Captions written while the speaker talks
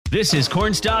This is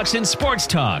Cornstalks and Sports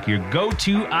Talk, your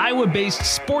go-to Iowa-based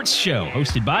sports show,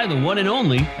 hosted by the one and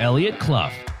only Eliot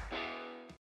Clough.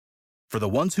 For the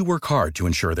ones who work hard to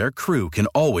ensure their crew can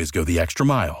always go the extra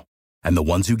mile, and the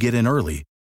ones who get in early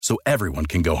so everyone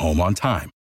can go home on time,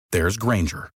 there's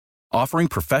Grainger, offering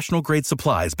professional-grade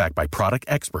supplies backed by product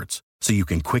experts so you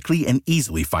can quickly and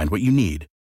easily find what you need.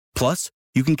 Plus,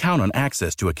 you can count on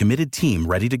access to a committed team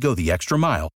ready to go the extra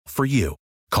mile for you.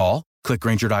 Call, click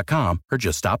Grainger.com, or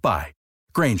just stop by.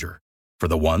 Grainger, for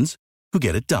the ones who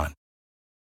get it done.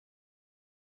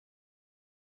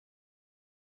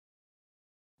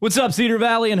 What's up, Cedar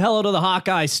Valley, and hello to the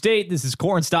Hawkeye State. This is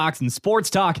Cornstalks and Sports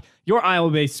Talk, your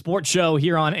Iowa-based sports show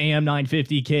here on AM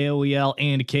 950, KOEL,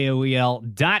 and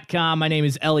KOEL.com. My name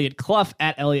is Eliot Clough,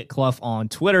 at Eliot Clough on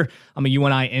Twitter. I'm a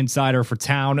UNI insider for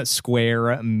Town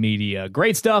Square Media.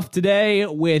 Great stuff today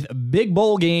with big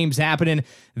bowl games happening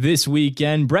this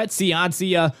weekend. Brett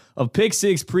Ciancia of Pick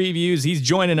Six Previews, he's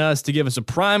joining us to give us a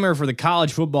primer for the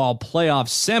college football playoff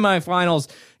semifinals,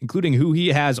 including who he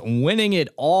has winning it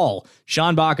all.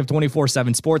 Sean Bock of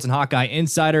 24/7 Sports and Hawkeye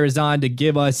Insider is on to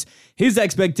give us his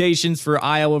expectations for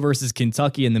Iowa versus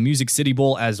Kentucky in the Music City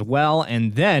Bowl as well.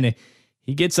 And then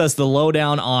he gets us the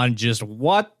lowdown on just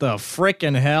what the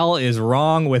frickin' hell is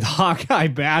wrong with Hawkeye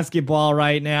basketball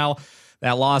right now.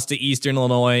 That loss to Eastern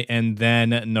Illinois and then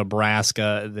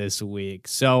Nebraska this week.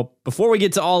 So before we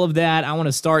get to all of that, I want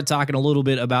to start talking a little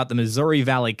bit about the Missouri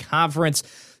Valley Conference,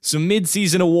 some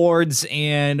midseason awards,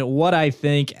 and what I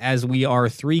think as we are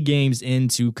 3 games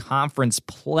into conference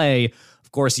play.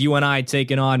 Of course, UNI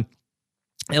taking on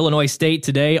Illinois State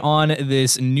today on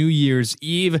this New Year's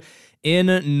Eve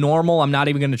in Normal. I'm not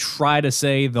even going to try to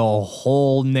say the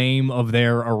whole name of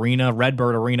their arena.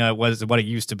 Redbird Arena was what it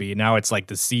used to be. Now it's like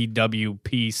the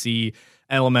CWPC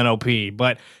LMNOP.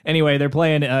 But anyway, they're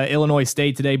playing Illinois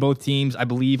State today. Both teams, I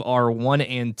believe, are 1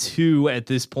 and 2 at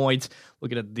this point.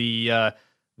 Looking at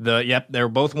they're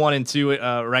both 1 and 2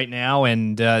 right now,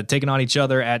 and taking on each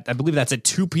other at, I believe that's at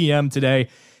 2 p.m. today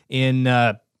in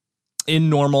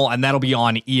Normal, and that'll be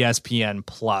on ESPN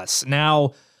Plus.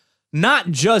 Now,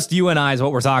 not just UNI is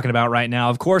what we're talking about right now.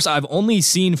 Of course, I've only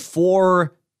seen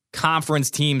 4 conference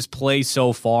teams play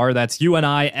so far. That's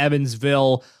UNI,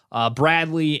 Evansville,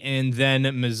 Bradley, and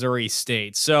then Missouri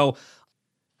State. So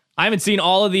I haven't seen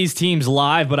all of these teams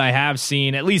live, but I have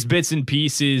seen at least bits and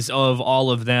pieces of all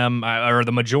of them, or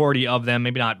the majority of them,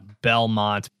 maybe not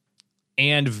Belmont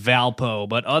and Valpo.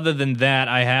 But other than that,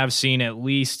 I have seen at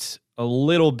least a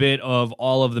little bit of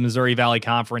all of the Missouri Valley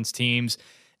Conference teams.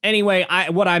 Anyway,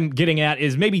 what I'm getting at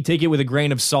is maybe take it with a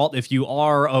grain of salt if you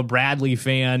are a Bradley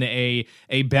fan, a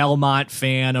Belmont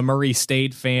fan, a Murray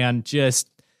State fan.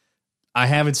 Just, I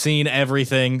haven't seen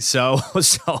everything, so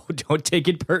don't take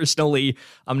it personally.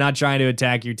 I'm not trying to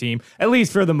attack your team, at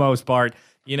least for the most part.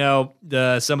 You know,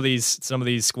 some of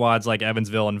these squads like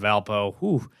Evansville and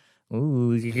Valpo.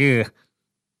 Yeah.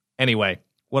 Anyway,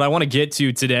 what I want to get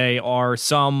to today are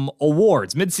some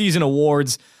awards, midseason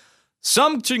awards.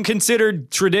 Some considered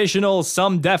traditional,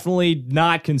 some definitely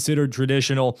not considered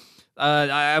traditional.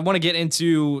 I want to get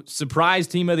into surprise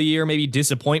team of the year, maybe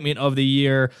disappointment of the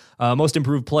year, most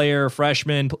improved player,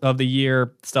 freshman of the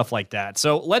year, stuff like that.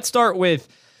 So let's start with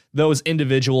those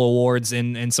individual awards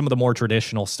and some of the more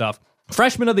traditional stuff.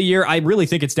 Freshman of the year, I really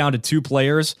think it's down to 2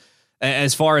 players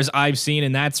as far as I've seen,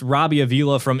 and that's Robbie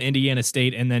Avila from Indiana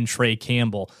State and then Trey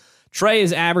Campbell. Trey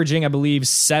is averaging, I believe,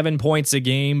 7 points a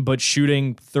game, but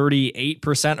shooting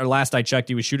 38%, or last I checked,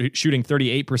 he was shooting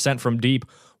 38% from deep,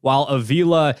 while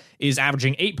Avila is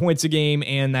averaging 8 points a game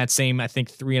and that same, I think,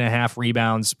 3.5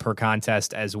 rebounds per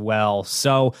contest as well.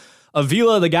 So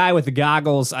Avila, the guy with the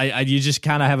goggles, you just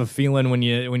kind of have a feeling when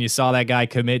you saw that guy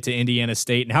commit to Indiana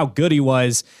State and how good he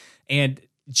was, and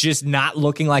just not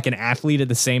looking like an athlete at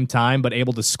the same time, but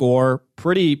able to score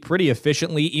pretty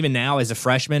efficiently, even now as a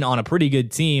freshman on a pretty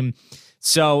good team.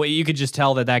 So you could just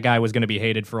tell that guy was going to be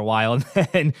hated for a while. And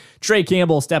then Trey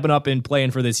Campbell stepping up and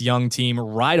playing for this young team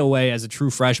right away as a true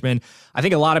freshman. I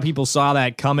think a lot of people saw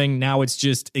that coming. Now it's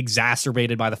just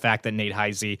exacerbated by the fact that Nate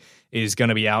Heisey is going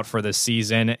to be out for the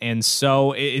season. And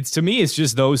so to me, it's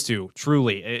just those 2,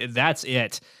 truly. That's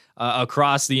it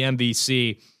across the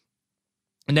MVC.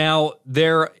 Now,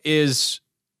 there is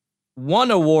 2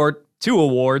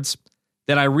 awards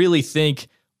that I really think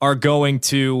are going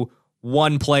to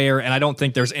one player, and I don't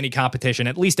think there's any competition,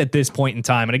 at least at this point in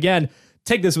time. And again,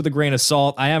 take this with a grain of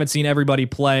salt. I haven't seen everybody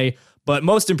play, but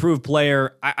most improved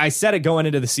player, I said it going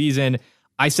into the season.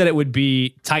 I said it would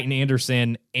be Titan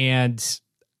Anderson, and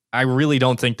I really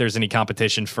don't think there's any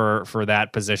competition for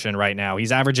that position right now.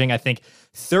 He's averaging, I think,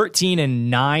 13 and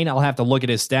 9. I'll have to look at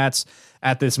his stats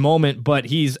at this moment, but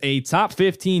he's a top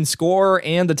 15 scorer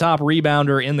and the top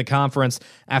rebounder in the conference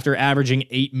after averaging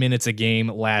 8 minutes a game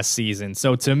last season.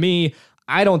 So to me,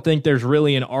 I don't think there's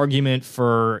really an argument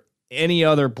for any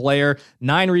other player.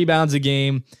 9 rebounds a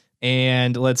game.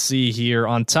 And let's see here.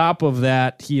 On top of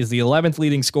that, he is the 11th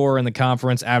leading scorer in the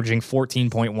conference, averaging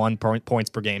 14.1 points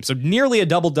per game. So nearly a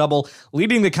double-double,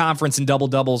 leading the conference in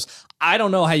double-doubles. I don't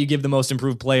know how you give the most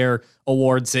improved player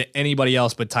award to anybody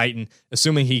else but Titan,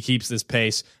 assuming he keeps this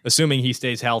pace, assuming he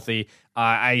stays healthy.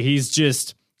 He's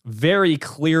just very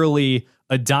clearly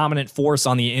a dominant force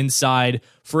on the inside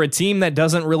for a team that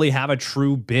doesn't really have a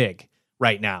true big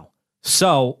right now.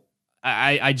 So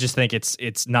I just think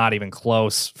it's not even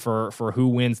close for who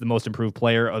wins the most improved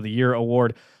player of the year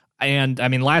award. And I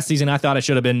mean, last season I thought it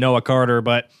should have been Noah Carter,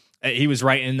 but he was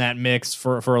right in that mix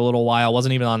for a little while.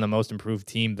 Wasn't even on the most improved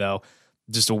team though.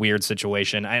 Just a weird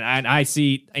situation. And I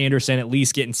see Anderson at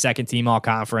least getting second team all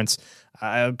conference.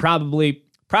 I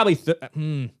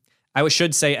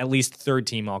should say at least third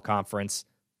team all conference.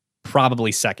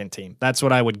 Probably second team. That's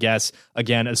what I would guess.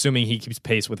 Again, assuming he keeps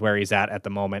pace with where he's at the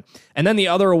moment. And then the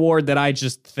other award that I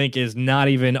just think is not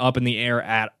even up in the air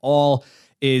at all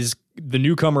is the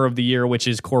newcomer of the year, which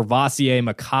is Corvassier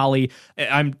McCauley.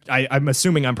 I'm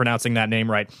assuming I'm pronouncing that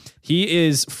name right. He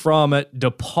is from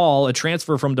DePaul, a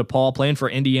transfer from DePaul, playing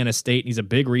for Indiana State. He's a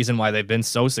big reason why they've been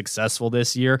so successful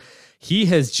this year. He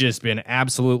has just been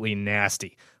absolutely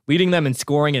nasty, leading them in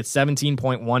scoring at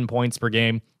 17.1 points per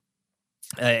game.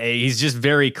 He's just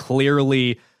very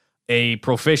clearly a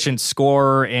proficient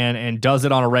scorer and does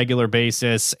it on a regular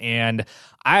basis. And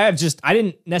I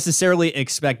didn't necessarily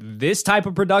expect this type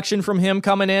of production from him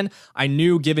coming in. I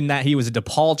knew, given that he was a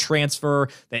DePaul transfer,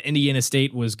 that Indiana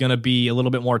State was going to be a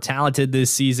little bit more talented this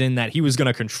season, that he was going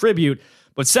to contribute.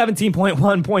 But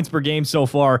 17.1 points per game so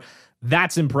far,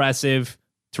 that's impressive.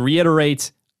 To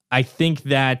reiterate, I think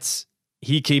that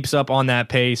he keeps up on that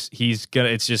pace. He's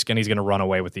going to run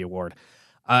away with the award.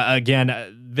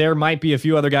 Again, there might be a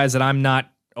few other guys that I'm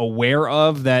not aware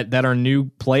of that are new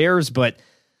players, but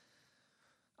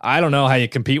I don't know how you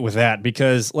compete with that,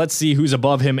 because let's see who's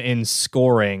above him in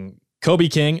scoring. Kobe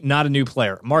King, not a new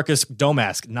player. Marcus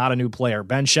Domask, not a new player.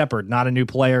 Ben Shepherd, not a new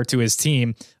player to his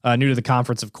team. New to the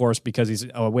conference, of course, because he's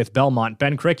with Belmont.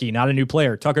 Ben Crickey, not a new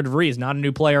player. Tucker DeVries, not a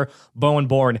new player. Bowen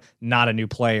Bourne, not a new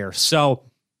player. So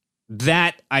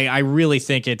that I really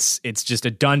think it's just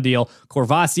a done deal.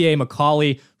 Corvassier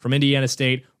McCauley from Indiana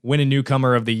State, winning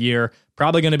newcomer of the year.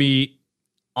 Probably going to be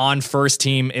on first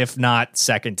team, if not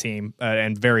second team,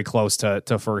 and very close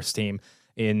to first team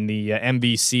in the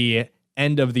MVC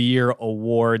end of the year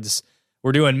awards.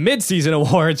 We're doing midseason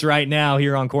awards right now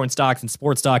here on Corn Stalks and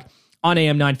Sports Talk on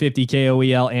AM 950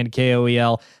 KOEL and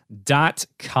KOEL.com.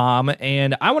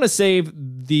 And I want to save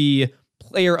the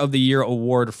Player of the Year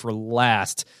award for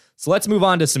last. So let's move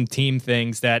on to some team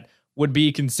things that would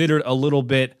be considered a little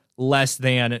bit less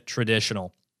than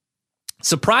traditional.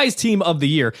 Surprise team of the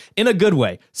year, in a good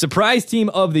way. Surprise team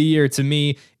of the year to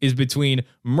me is between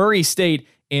Murray State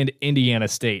and Indiana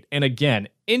State. And again,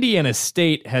 Indiana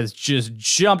State has just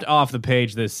jumped off the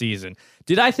page this season.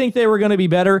 Did I think they were going to be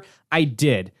better? I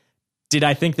did. Did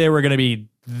I think they were going to be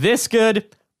this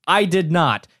good? I did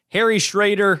not. Harry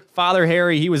Schrader, Father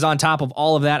Harry, he was on top of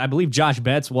all of that. I believe Josh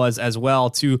Betts was as well,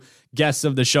 two guests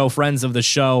of the show, friends of the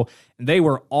show. And they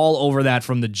were all over that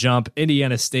from the jump.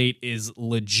 Indiana State is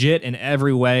legit in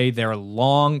every way. They're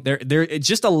long. They're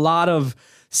just a lot of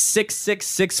 6'6",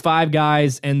 6'5"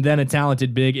 guys, and then a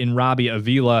talented big in Robbie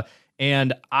Avila.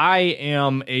 And I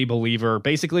am a believer.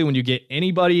 Basically, when you get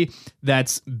anybody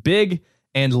that's big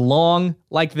and long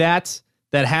like that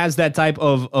has that type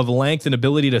of length and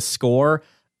ability to score,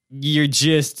 you're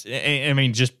just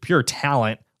pure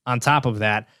talent on top of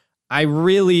that.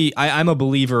 I'm a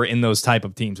believer in those type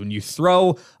of teams. When you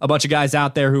throw a bunch of guys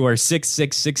out there who are 6'6",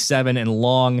 6'7", and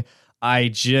long,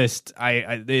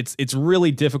 it's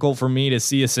really difficult for me to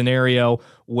see a scenario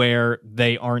where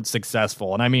they aren't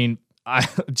successful. And I mean, I'm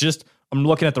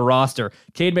looking at the roster.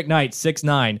 Cade McKnight,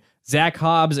 6'9", Zach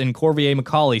Hobbs and Corvassier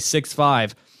McCauley,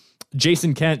 6'5",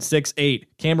 Jason Kent, 6'8",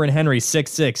 Cameron Henry,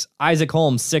 6'6", Isaac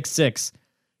Holmes, 6'6",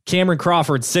 Cameron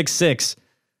Crawford, 6'5",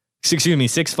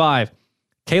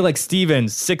 Kalex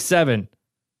Stevens, 6'7",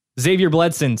 Xavier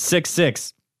Bledson,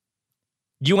 6'6".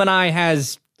 UNI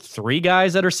has 3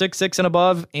 guys that are 6'6" and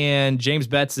above, and James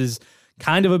Betts is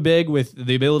kind of a big with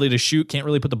the ability to shoot, can't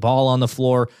really put the ball on the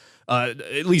floor,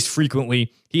 at least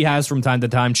frequently. He has from time to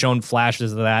time shown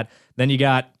flashes of that. Then you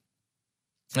got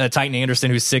Titan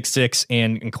Anderson, who's 6'6",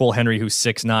 and Cole Henry, who's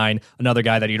 6'9", another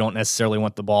guy that you don't necessarily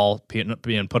want the ball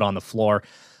being put on the floor.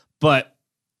 But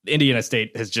Indiana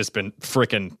State has just been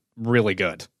freaking really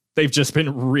good. They've just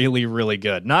been really, really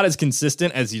good. Not as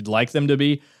consistent as you'd like them to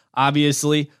be,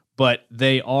 obviously, but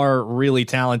they are really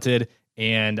talented,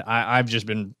 and I've just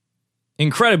been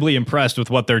incredibly impressed with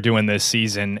what they're doing this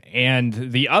season. And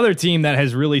the other team that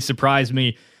has really surprised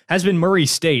me has been Murray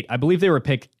State. I believe they were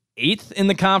picked 8th in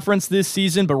the conference this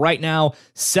season, but right now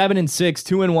 7-6,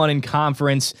 2-1 in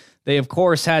conference. They, of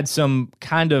course, had some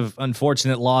kind of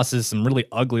unfortunate losses, some really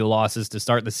ugly losses to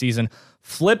start the season.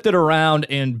 Flipped it around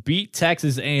and beat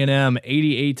Texas A&M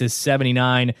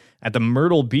 88-79 at the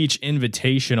Myrtle Beach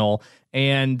Invitational,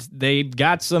 and they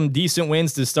got some decent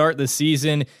wins to start the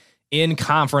season in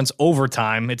conference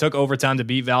overtime. It took overtime to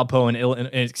beat Valpo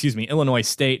and Illinois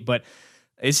State, but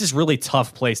it's just really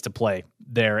tough place to play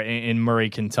there in Murray,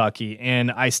 Kentucky.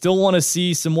 And I still want to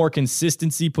see some more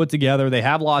consistency put together. They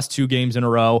have lost 2 games in a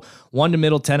row, one to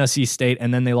Middle Tennessee State,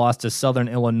 and then they lost to Southern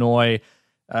Illinois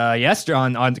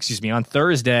on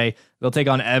Thursday. They'll take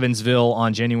on Evansville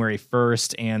on January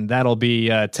 1st, and that'll be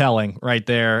telling right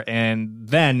there. And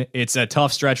then it's a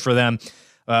tough stretch for them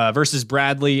versus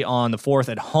Bradley on the 4th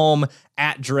at home,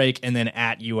 at Drake, and then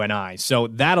at UNI. So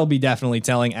that'll be definitely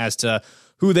telling as to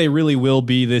who they really will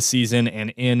be this season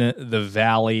and in the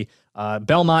Valley.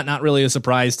 Belmont, not really a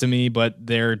surprise to me, but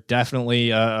they're definitely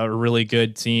a really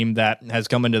good team that has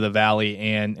come into the Valley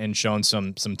and shown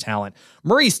some talent.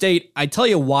 Murray State, I tell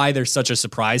you why they're such a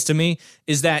surprise to me,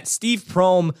 is that Steve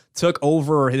Prohm took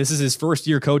over. This is his first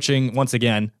year coaching once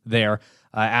again there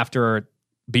after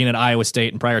being at Iowa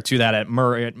State and prior to that at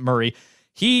Murray.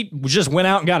 He just went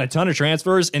out and got a ton of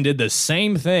transfers and did the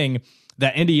same thing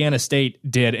that Indiana State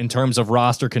did in terms of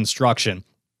roster construction.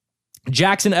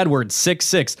 Jackson Edwards,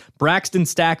 6'6", Braxton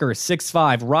Stacker,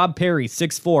 6'5", Rob Perry,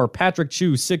 6'4", Patrick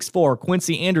Chu, 6'4",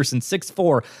 Quincy Anderson,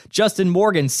 6'4", Justin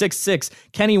Morgan, 6'6",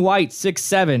 Kenny White,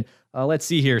 6'7". Let's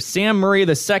see here. Sam Murray II,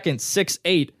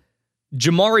 6'8",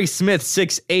 Jamari Smith,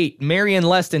 6'8", Marion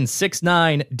Leston,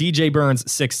 6'9", DJ Burns,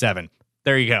 6'7".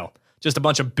 There you go. Just a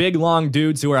bunch of big, long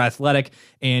dudes who are athletic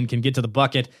and can get to the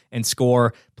bucket and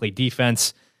score, play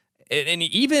defense. And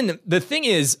even the thing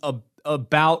is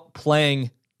about playing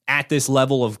at this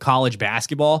level of college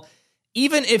basketball,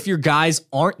 even if your guys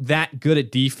aren't that good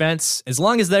at defense, as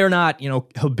long as they're not,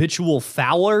 habitual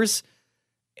foulers,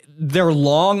 they're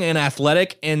long and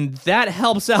athletic, and that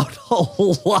helps out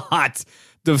a lot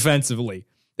defensively.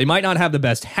 They might not have the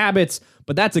best habits,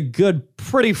 but that's a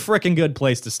pretty freaking good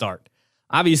place to start.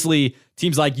 Obviously,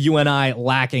 teams like UNI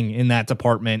lacking in that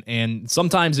department, and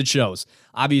sometimes it shows.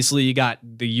 Obviously, you got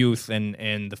the youth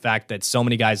and the fact that so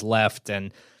many guys left,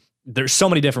 and there's so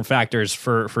many different factors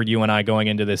for UNI going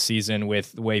into this season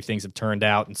with the way things have turned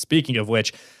out. And speaking of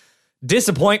which,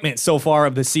 disappointment so far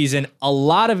of the season, a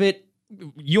lot of it,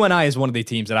 UNI is one of the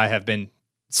teams that I have been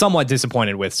somewhat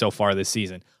disappointed with so far this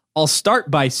season. I'll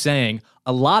start by saying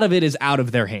a lot of it is out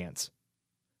of their hands.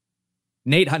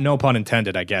 No pun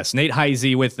intended, I guess. Nate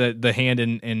Heisey with the hand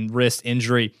and wrist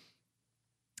injury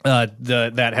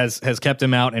that has kept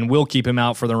him out and will keep him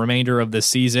out for the remainder of the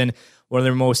season. One of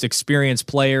their most experienced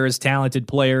players, talented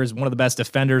players, one of the best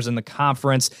defenders in the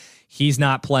conference. He's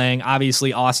not playing.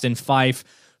 Obviously, Austin Fife,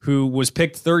 who was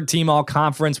picked 3rd team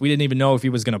all-conference. We didn't even know if he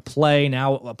was going to play.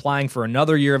 Now applying for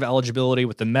another year of eligibility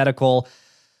with the medical.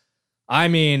 I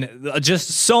mean, just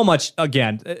so much.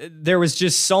 Again, there was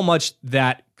just so much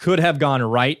that could have gone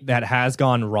right that has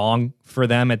gone wrong for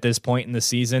them at this point in the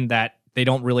season that they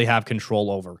don't really have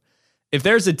control over. If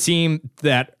there's a team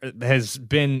that has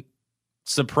been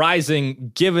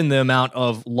surprising given the amount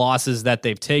of losses that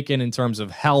they've taken in terms of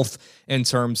health, in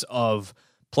terms of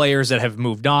players that have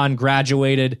moved on,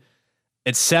 graduated,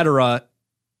 etc.,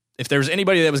 if there's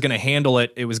anybody that was going to handle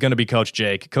it, it was going to be Coach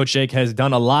Jake. Coach Jake has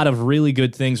done a lot of really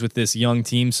good things with this young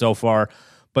team so far,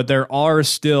 but there are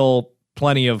still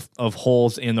plenty of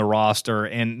holes in the roster.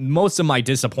 And most of my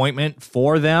disappointment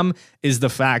for them is the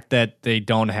fact that they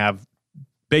don't have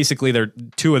basically their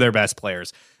 2 of their best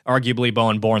players. Arguably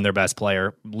Bowen Bourne, their best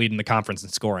player, leading the conference in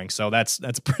scoring. So that's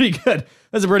pretty good.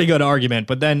 That's a pretty good argument.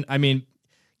 But then, I mean,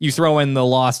 you throw in the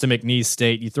loss to McNeese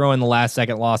State, you throw in the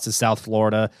last-second loss to South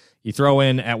Florida, you throw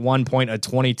in at one point a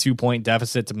 22-point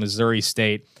deficit to Missouri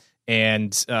State,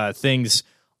 and things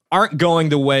aren't going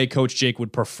the way Coach Jake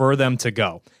would prefer them to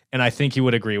go. And I think he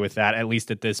would agree with that, at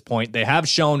least at this point. They have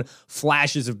shown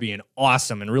flashes of being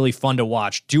awesome and really fun to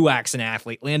watch. Duax's an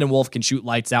athlete. Landon Wolf can shoot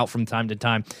lights out from time to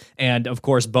time. And, of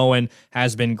course, Bowen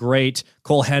has been great.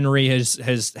 Cole Henry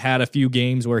has had a few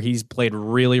games where he's played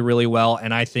really, really well,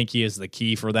 and I think he is the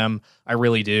key for them. I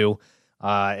really do.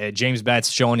 James Betts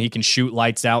showing he can shoot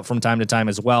lights out from time to time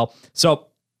as well. So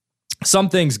some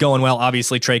things going well.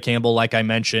 Obviously, Trey Campbell, like I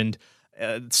mentioned,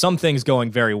 some things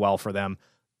going very well for them.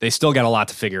 They still got a lot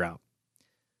to figure out.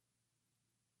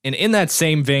 And in that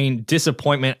same vein,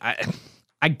 disappointment,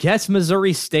 I guess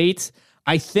Missouri State,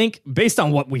 I think based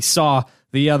on what we saw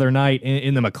the other night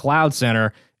in the McLeod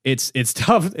Center, it's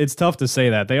tough. It's tough to say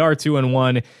that. They are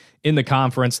 2-1 in the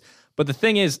conference. But the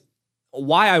thing is,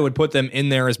 why I would put them in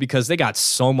there is because they got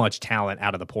so much talent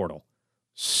out of the portal.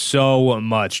 So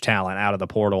much talent out of the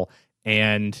portal.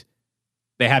 And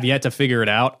they have yet to figure it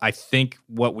out. I think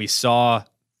what we saw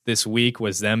this week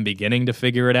was them beginning to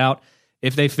figure it out.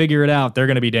 If they figure it out, they're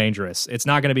going to be dangerous. It's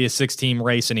not going to be a 6-team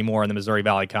race anymore in the Missouri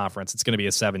Valley Conference. It's going to be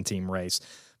a 7-team race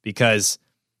because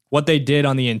what they did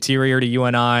on the interior to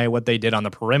UNI, what they did on the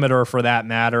perimeter for that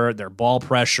matter, their ball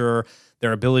pressure,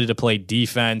 their ability to play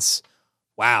defense,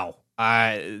 wow.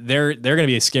 They're going to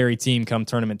be a scary team come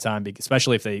tournament time,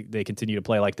 especially if they continue to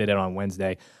play like they did on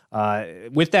Wednesday.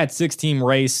 With that 6-team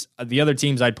race, the other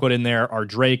teams I'd put in there are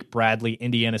Drake, Bradley,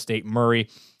 Indiana State, Murray,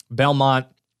 Belmont,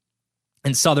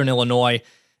 and Southern Illinois.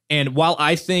 And while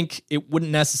I think it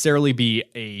wouldn't necessarily be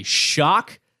a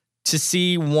shock to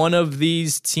see one of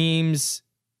these teams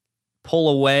pull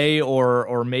away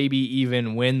or maybe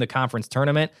even win the conference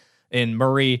tournament in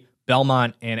Murray,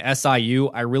 Belmont, and SIU,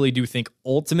 I really do think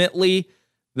ultimately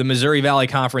the Missouri Valley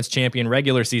Conference champion,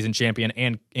 regular season champion,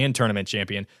 and tournament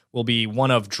champion will be one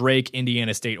of Drake,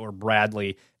 Indiana State, or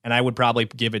Bradley. And I would probably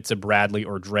give it to Bradley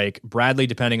or Drake. Bradley,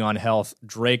 depending on health.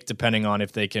 Drake, depending on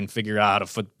if they can figure out how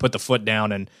to put the foot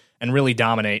down and really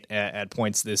dominate at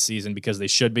points this season, because they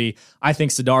should be. I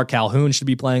think Sadar Calhoun should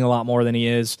be playing a lot more than he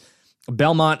is.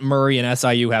 Belmont, Murray, and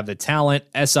SIU have the talent.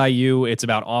 SIU, it's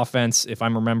about offense, if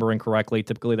I'm remembering correctly.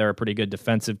 Typically, they're a pretty good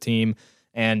defensive team.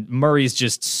 And Murray's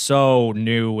just so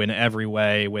new in every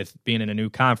way with being in a new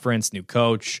conference, new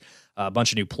coach, a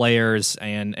bunch of new players.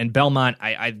 And Belmont,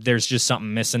 there's just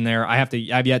something missing there. I've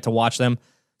yet to watch them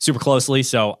super closely,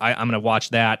 so I'm going to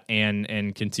watch that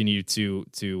and continue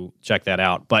to check that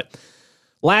out. But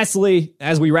lastly,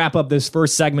 as we wrap up this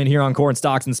first segment here on Corn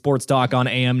Stalks and Sports Talk on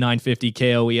AM 950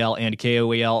 KOEL and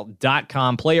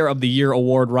KOEL.com, Player of the Year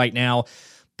award right now,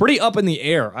 pretty up in the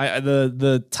air.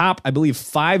 The top, I believe,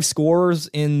 5 scorers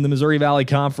in the Missouri Valley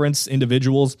Conference,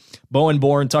 individuals, Bowen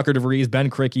Bourne, Tucker DeVries, Ben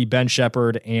Krikke, Ben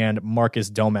Shepard, and Marcus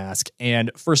Domask.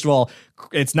 And first of all,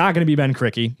 it's not going to be Ben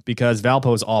Krikke because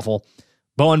Valpo's awful.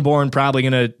 Bowen Bourne probably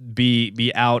going to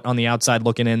be out on the outside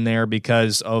looking in there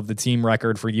because of the team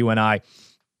record for UNI.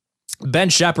 Ben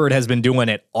Shepard has been doing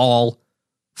it all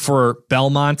for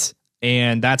Belmont,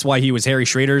 and that's why he was Harry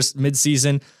Schrader's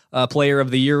midseason Player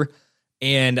of the Year.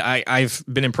 And I've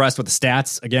been impressed with the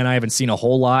stats. Again, I haven't seen a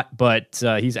whole lot, but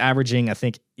he's averaging, I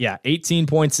think, 18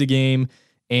 points a game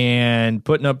and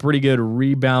putting up pretty good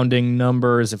rebounding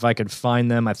numbers. If I could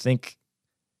find them, I think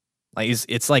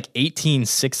it's like 18,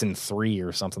 6, and 3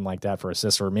 or something like that for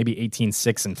assists, or maybe 18,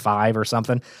 6, and 5 or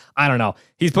something. I don't know.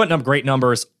 He's putting up great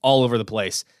numbers all over the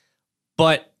place.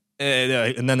 But,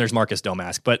 and then there's Marcus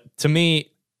Domask. But to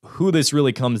me, who this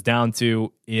really comes down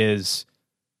to is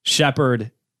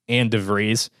Shepard and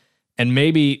DeVries, and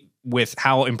maybe with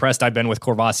how impressed I've been with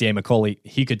Courvoisier McCauley,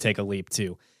 he could take a leap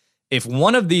too. If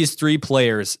one of these 3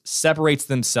 players separates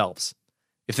themselves,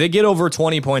 if they get over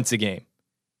 20 points a game,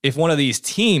 if one of these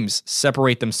teams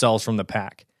separate themselves from the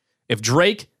pack, if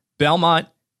Drake, Belmont,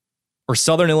 or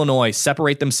Southern Illinois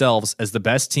separate themselves as the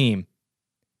best team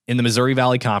in the Missouri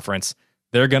Valley Conference,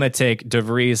 they're going to take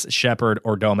DeVries, Shepard,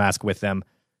 or Domask with them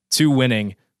to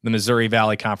winning the Missouri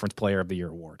Valley Conference Player of the Year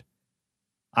award.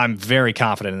 I'm very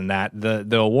confident in that.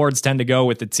 The awards tend to go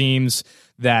with the teams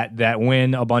that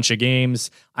win a bunch of games.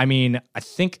 I mean, I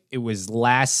think it was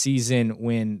last season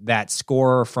when that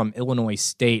scorer from Illinois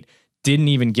State didn't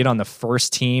even get on the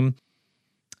first team.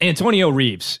 Antonio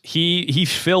Reeves, he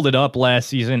filled it up last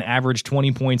season, averaged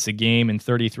 20 points a game in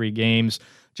 33 games,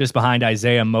 just behind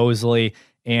Isaiah Mosley.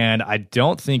 And I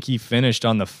don't think he finished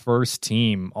on the first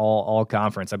team all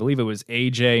conference. I believe it was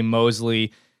AJ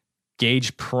Mosley,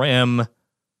 Gage Prim,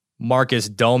 Marcus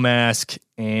Domask,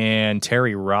 and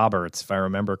Terry Roberts, if I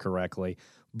remember correctly.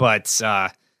 But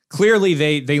clearly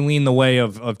they lean the way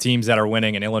of teams that are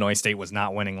winning, and Illinois State was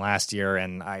not winning last year.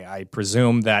 And I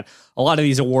presume that a lot of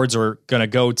these awards are going to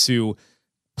go to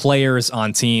players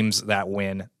on teams that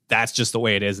win. That's just the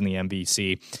way it is in the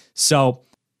MVC. So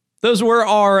those were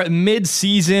our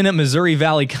mid-season Missouri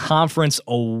Valley Conference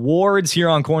awards here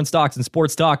on Corn Stalks and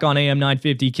Sports Talk on AM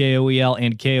 950 KOEL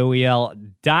and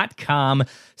KOEL.com.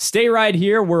 Stay right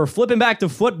here. We're flipping back to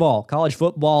football, college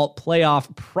football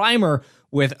playoff primer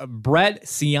with Brett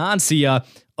Ciancia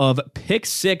of Pick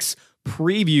 6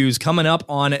 previews coming up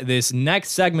on this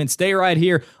next segment. Stay right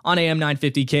here on AM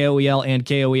 950 KOEL and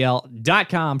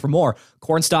KOEL.com for more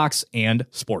Corn Stalks and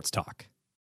Sports Talk.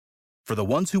 For the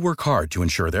ones who work hard to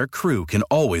ensure their crew can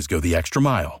always go the extra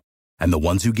mile, and the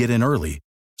ones who get in early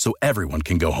so everyone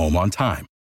can go home on time,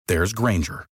 there's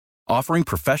Grainger, offering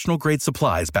professional-grade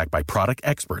supplies backed by product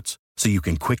experts so you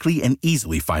can quickly and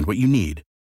easily find what you need.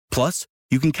 Plus,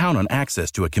 you can count on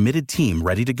access to a committed team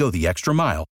ready to go the extra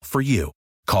mile for you.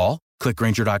 Call, click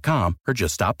Grainger.com, or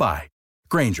just stop by.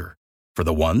 Grainger, for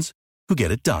the ones who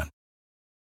get it done.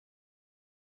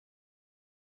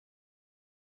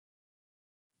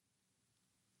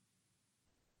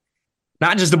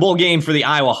 Not just a bowl game for the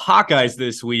Iowa Hawkeyes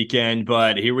this weekend,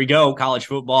 but here we go. College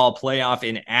football playoff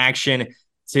in action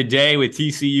today with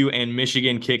TCU and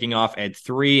Michigan kicking off at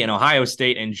 3 and Ohio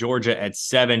State and Georgia at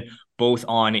 7, both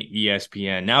on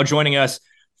ESPN. Now joining us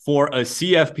for a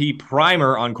CFP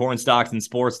primer on Corn Stalks and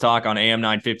Sports Talk on AM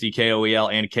 950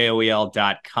 KOEL and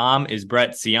KOEL.com is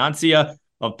Brett Ciancia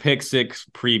of Pick Six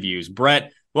Previews.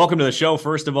 Brett, welcome to the show,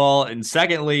 first of all. And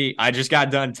secondly, I just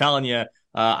got done telling you,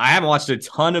 I haven't watched a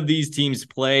ton of these teams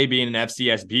play. Being an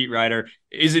FCS beat writer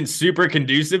isn't super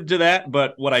conducive to that.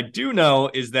 But what I do know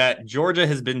is that Georgia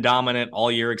has been dominant all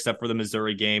year except for the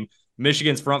Missouri game.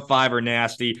 Michigan's front five are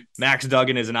nasty. Max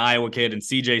Duggan is an Iowa kid, and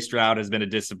CJ Stroud has been a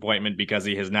disappointment because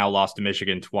he has now lost to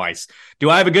Michigan twice. Do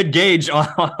I have a good gauge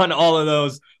on all of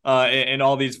those in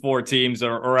all these four teams,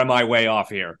 or am I way off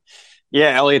here?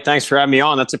 Yeah, Eliot, thanks for having me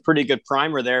on. That's a pretty good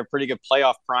primer there, pretty good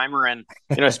playoff primer. And,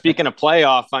 speaking of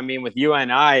playoff, I mean, with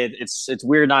UNI, it's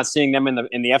weird not seeing them in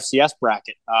the FCS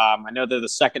bracket. I know they're the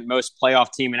second most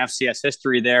playoff team in FCS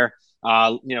history there.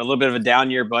 A little bit of a down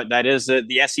year, but that is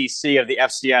the SEC of the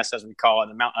FCS, as we call it,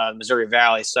 the Missouri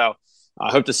Valley. So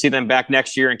I hope to see them back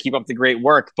next year and keep up the great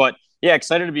work. But, yeah,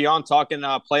 excited to be on talking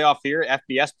playoff here,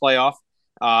 FBS playoff.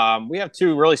 We have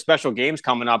two really special games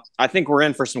coming up. I think we're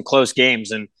in for some close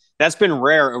games, and that's been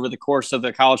rare over the course of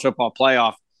the college football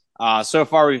playoff. So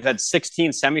far, we've had 16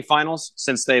 semifinals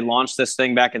since they launched this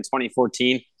thing back in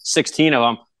 2014. 16 of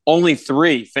them, only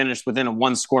 3 finished within a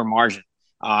one-score margin.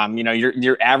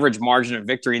 Your average margin of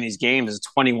victory in these games is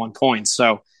 21 points.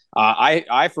 So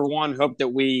I, for one, hope that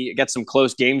we get some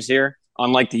close games here,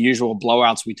 unlike the usual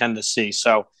blowouts we tend to see.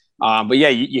 So, but yeah,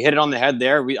 you hit it on the head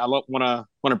there. I want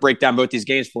to break down both these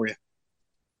games for you.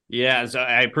 Yeah, so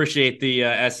I appreciate the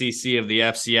SEC of the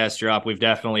FCS drop. We've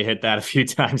definitely hit that a few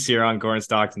times here on Corn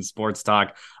Stalks and Sports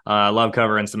Talk. I love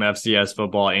covering some FCS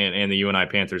football and the UNI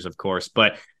Panthers, of course.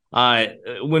 But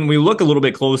when we look a little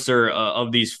bit closer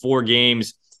of these 4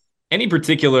 games, any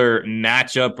particular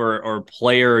matchup or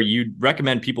player you'd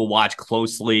recommend people watch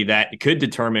closely that could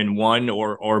determine one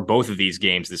or both of these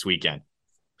games this weekend?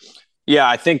 Yeah,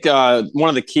 I think one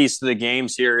of the keys to the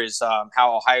games here is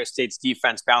how Ohio State's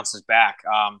defense bounces back.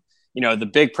 The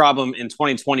big problem in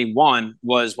 2021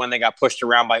 was when they got pushed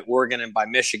around by Oregon and by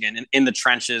Michigan in the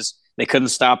trenches. They couldn't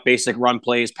stop basic run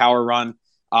plays, power run.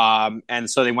 And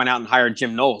so they went out and hired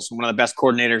Jim Knowles, one of the best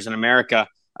coordinators in America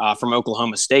from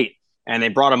Oklahoma State. And they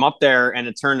brought him up there, and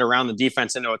it turned around the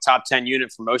defense into a top 10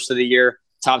 unit for most of the year,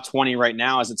 top 20 right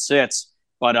now as it sits.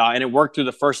 But and it worked through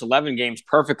the first 11 games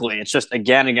perfectly. It's just,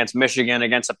 again, against Michigan,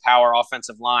 against a power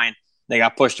offensive line, they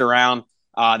got pushed around.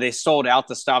 They sold out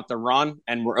to stop the run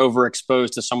and were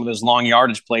overexposed to some of those long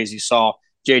yardage plays. You saw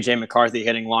J.J. McCarthy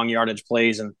hitting long yardage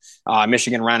plays, and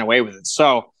Michigan ran away with it.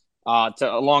 So to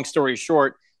a long story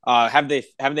short, have they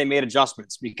made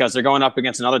adjustments? Because they're going up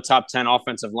against another top 10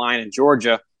 offensive line in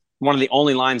Georgia, one of the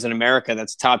only lines in America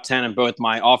that's top 10 in both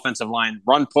my offensive line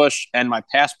run push and my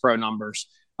pass pro numbers.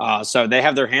 So they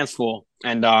have their hands full,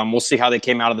 and we'll see how they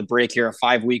came out of the break here, a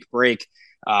 5-week break,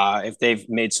 if they've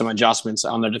made some adjustments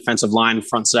on their defensive line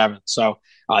front seven. So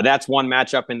that's one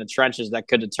matchup in the trenches that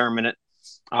could determine it.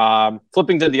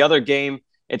 Flipping to the other game,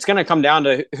 it's going to come down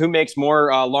to who makes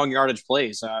more long yardage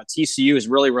plays. TCU is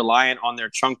really reliant on their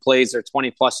chunk plays, their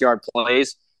 20-plus yard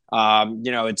plays.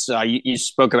 You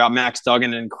spoke about Max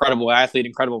Duggan, an incredible athlete,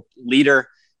 incredible leader,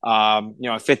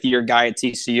 a fifth-year guy at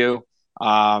TCU.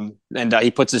 And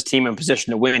he puts his team in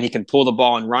position to win. He can pull the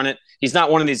ball and run it. He's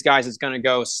not one of these guys that's going to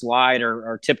go slide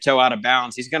or tiptoe out of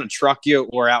bounds. He's going to truck you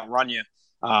or outrun you.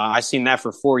 I've seen that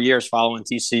for 4 years following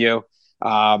TCU.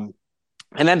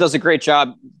 And then does a great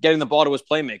job getting the ball to his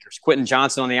playmakers. Quentin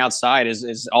Johnson on the outside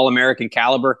is All-American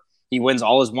caliber. He wins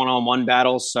all his one-on-one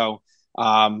battles. So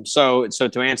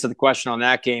to answer the question on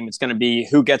that game, it's going to be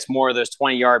who gets more of those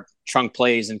 20-yard chunk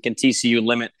plays, and can TCU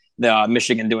limit the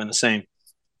Michigan doing the same?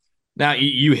 Now,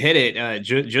 you hit it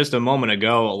just a moment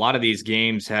ago. A lot of these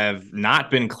games have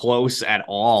not been close at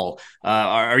all.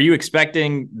 Are you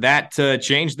expecting that to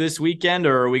change this weekend,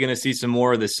 or are we going to see some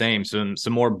more of the same, some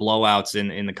more blowouts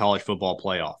in the college football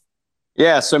playoff?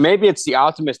 Yeah, so maybe it's the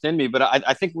optimist in me, but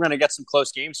I think we're going to get some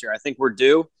close games here. I think we're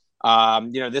due.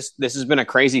 This has been a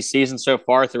crazy season so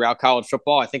far throughout college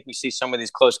football. I think we see some of these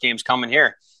close games coming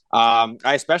here. I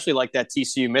especially like that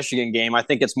TCU Michigan game. I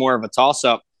think it's more of a toss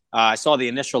up. I saw the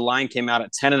initial line came out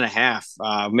at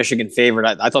 10.5, Michigan favored.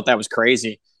 I thought that was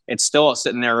crazy. It's still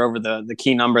sitting there over the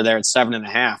key number there at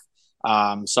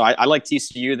 7.5. So I like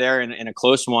TCU there in a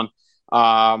close one.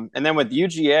 And then with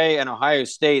UGA and Ohio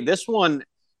State, this one,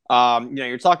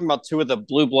 you're talking about two of the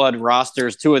blue blood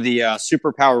rosters, two of the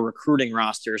superpower recruiting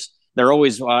rosters. They're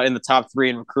always in the top three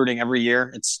in recruiting every year.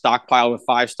 It's stockpiled with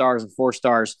 5 stars and 4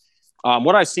 stars.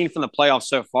 What I've seen from the playoffs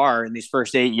so far in these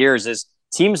first 8 years is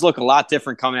teams look a lot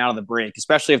different coming out of the break,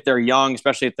 especially if they're young,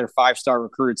 especially if they're 5-star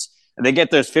recruits. And they get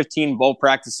those 15 bowl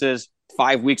practices,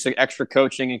 5 weeks of extra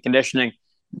coaching and conditioning.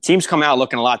 Teams come out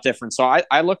looking a lot different. So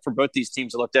I look for both these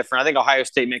teams to look different. I think Ohio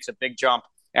State makes a big jump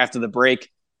after the break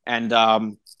and,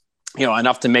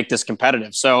 enough to make this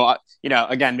competitive. So,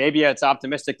 again, maybe it's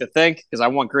optimistic to think because I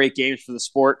want great games for the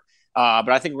sport. But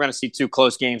I think we're going to see 2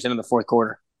 close games into the fourth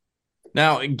quarter.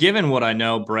 Now, given what I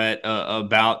know, Brett,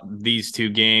 about these 2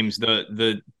 games,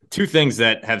 the 2 things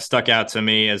that have stuck out to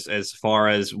me as far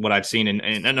as what I've seen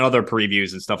in other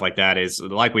previews and stuff like that is,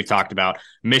 like we talked about,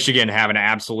 Michigan having an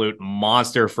absolute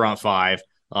monster front 5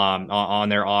 on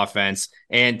their offense,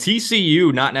 and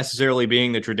TCU not necessarily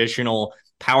being the traditional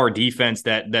power defense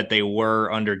that they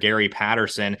were under Gary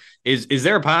Patterson. Is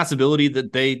there a possibility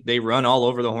that they run all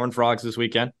over the Horned Frogs this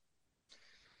weekend?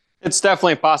 It's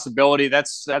definitely a possibility.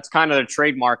 That's kind of their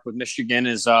trademark with Michigan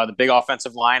is the big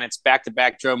offensive line. It's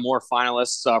back-to-back Joe Moore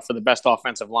finalists for the best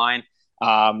offensive line.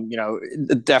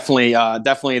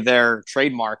 Definitely their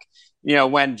trademark.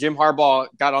 When Jim Harbaugh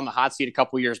got on the hot seat a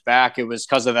couple years back, it was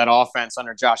because of that offense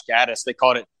under Josh Gaddis. They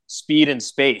called it speed and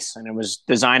space, and it was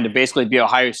designed to basically be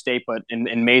Ohio State, but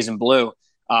in maize and blue.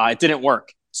 It didn't work.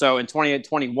 So in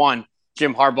 2021,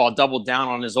 Jim Harbaugh doubled down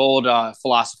on his old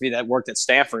philosophy that worked at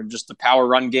Stanford, just the power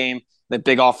run game, the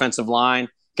big offensive line,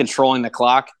 controlling the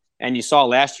clock. And you saw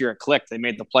last year it clicked. They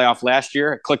made the playoff last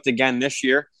year. It clicked again this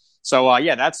year. So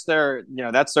that's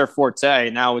their forte.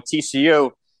 Now with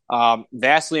TCU,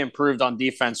 vastly improved on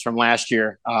defense from last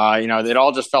year. It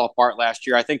all just fell apart last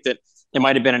year. I think that it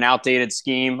might have been an outdated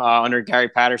scheme under Gary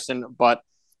Patterson, but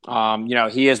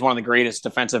he is one of the greatest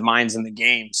defensive minds in the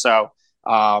game. So.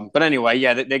 But anyway,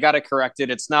 they got it corrected.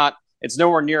 It's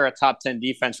nowhere near a top 10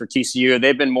 defense for TCU.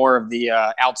 They've been more of the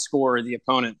outscore the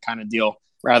opponent kind of deal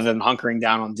rather than hunkering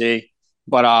down on D.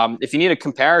 But if you need a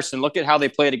comparison, look at how they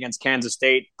played against Kansas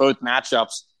State, both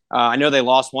matchups. I know they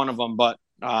lost one of them, but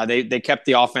they kept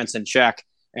the offense in check.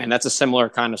 And that's a similar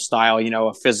kind of style,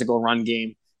 a physical run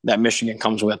game that Michigan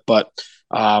comes with. But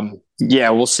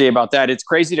we'll see about that. It's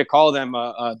crazy to call them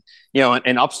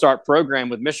an upstart program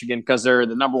with Michigan because they're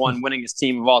the number 1 winningest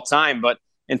team of all time. But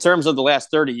in terms of the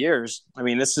last 30 years, I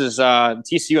mean, this is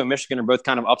TCU and Michigan are both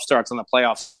kind of upstarts on the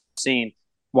playoff scene,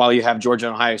 while you have Georgia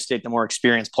and Ohio State, the more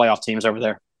experienced playoff teams over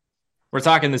there. We're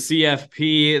talking the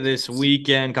CFP this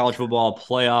weekend, college football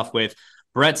playoff, with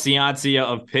Brett Ciancia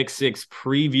of Pick 6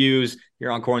 Previews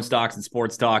here on Cornstalks and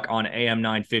Sports Talk on AM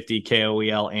 950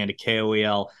 KOEL and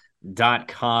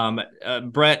KOEL.com.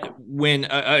 Brett, when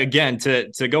again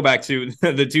to go back to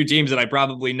the 2 teams that I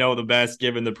probably know the best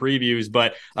given the previews,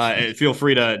 but feel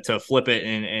free to flip it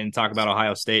and talk about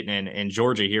Ohio State and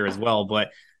Georgia here as well.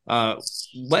 But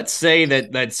let's say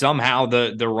that somehow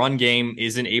the run game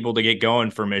isn't able to get going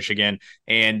for Michigan,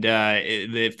 and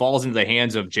it falls into the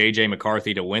hands of J.J.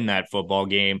 McCarthy to win that football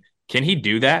game. Can he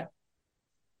do that?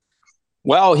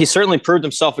 Well, he certainly proved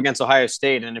himself against Ohio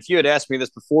State. And if you had asked me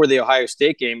this before the Ohio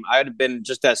State game, I'd have been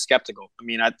just as skeptical. I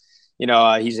mean,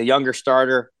 he's a younger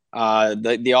starter.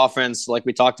 The offense, like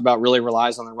we talked about, really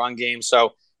relies on the run game.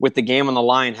 So with the game on the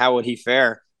line, how would he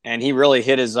fare? And he really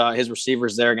hit his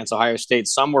receivers there against Ohio State.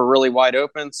 Some were really wide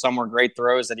open. Some were great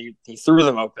throws that he threw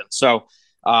them open. So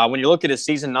when you look at his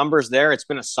season numbers there, it's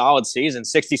been a solid season,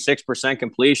 66%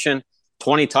 completion,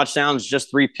 20 touchdowns,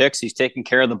 just 3 picks. He's taking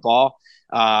care of the ball.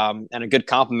 And a good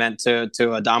complement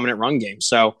to a dominant run game.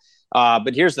 So,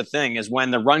 but here's the thing: is when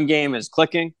the run game is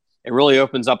clicking, it really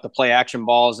opens up the play action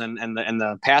balls and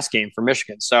the pass game for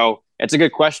Michigan. So it's a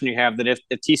good question you have that if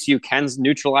TCU can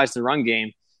neutralize the run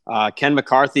game, can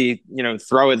McCarthy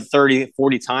throw it 30,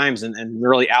 40 times and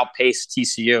really outpace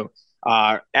TCU?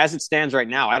 As it stands right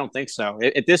now, I don't think so.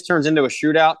 If this turns into a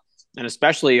shootout, and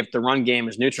especially if the run game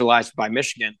is neutralized by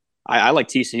Michigan, I like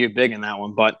TCU big in that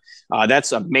one, but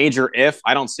that's a major if.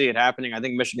 I don't see it happening. I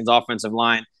think Michigan's offensive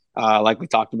line, like we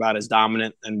talked about, is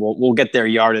dominant, and we'll get their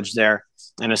yardage there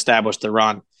and establish the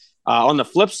run. On the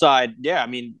flip side, yeah, I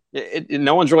mean,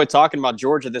 no one's really talking about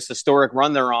Georgia, this historic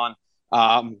run they're on.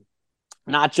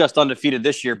 Not just undefeated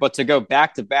this year, but to go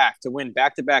back-to-back, to win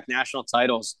back-to-back national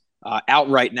titles,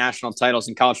 outright national titles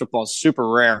in college football is super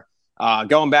rare.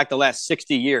 Going back the last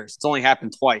 60 years, it's only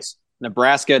happened twice.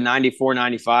 Nebraska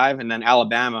 94-95, and then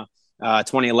Alabama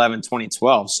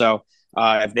 2011-2012. So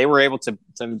if they were able to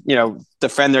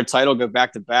defend their title, go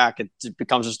back-to-back, it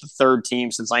becomes just the third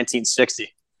team since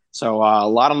 1960. So a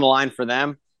lot on the line for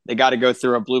them. They got to go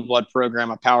through a blue blood program,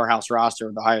 a powerhouse roster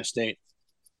with Ohio State.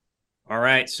 All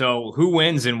right, so who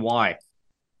wins and why?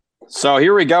 So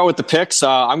here we go with the picks.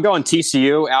 I'm going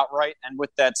TCU outright, and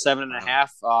with that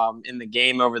 7.5 in the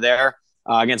game over there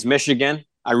against Michigan.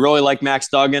 I really like Max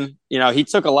Duggan. He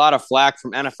took a lot of flack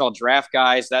from NFL draft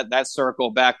guys. That circle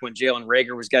back when Jalen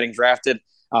Reagor was getting drafted.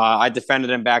 I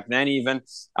defended him back then even.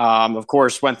 Of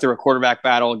course, went through a quarterback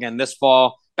battle again this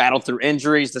fall, battled through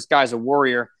injuries. This guy's a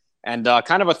warrior and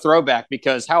kind of a throwback,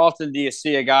 because how often do you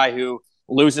see a guy who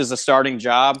loses a starting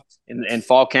job in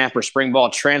fall camp or spring ball,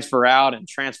 transfer out and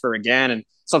transfer again, and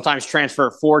sometimes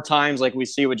transfer 4 times like we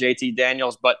see with JT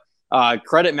Daniels. But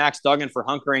credit Max Duggan for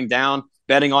hunkering down,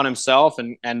 betting on himself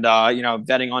and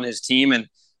betting on his team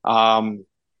and,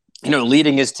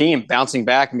 leading his team, bouncing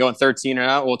back and going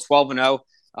 13-0, well,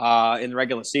 12-0 in the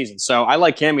regular season. So I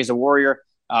like him. He's a warrior.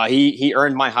 He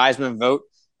earned my Heisman vote,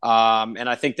 and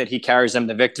I think that he carries them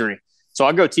to victory. So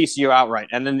I'll go TCU outright.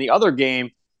 And then the other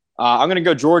game, I'm going to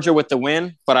go Georgia with the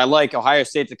win, but I like Ohio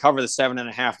State to cover the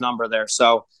 7.5 number there.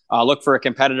 So look for a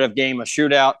competitive game, a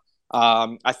shootout.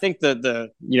 I think the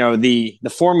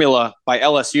formula by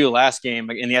LSU last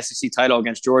game in the SEC title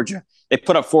against Georgia, they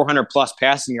put up 400 plus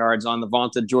passing yards on the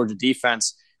vaunted Georgia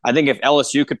defense. I think if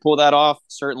LSU could pull that off,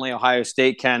 certainly Ohio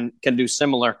State can do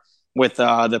similar with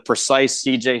the precise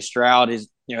CJ Stroud.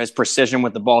 His precision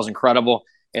with the ball is incredible.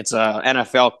 It's a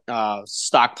NFL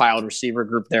stockpiled receiver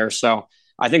group there. So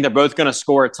I think they're both going to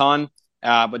score a ton,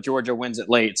 but Georgia wins it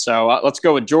late. So let's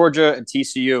go with Georgia and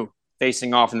TCU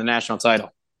facing off in the national title.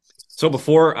 So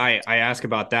before I ask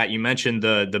about that, you mentioned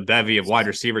the bevy of wide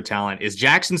receiver talent. Is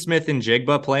Jackson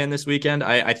Smith-Njigba playing this weekend?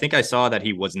 I think I saw that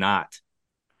he was not.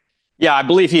 Yeah, I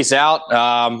believe he's out.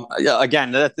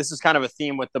 Again, this is kind of a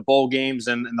theme with the bowl games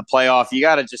and the playoff. You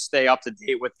got to just stay up to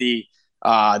date with the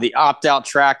opt-out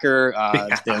tracker,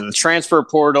 the transfer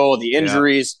portal, the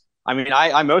injuries. Yeah. I mean,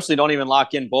 I mostly don't even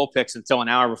lock in bowl picks until an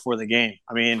hour before the game.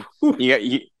 I mean,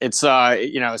 it's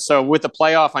so with the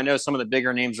playoff, I know some of the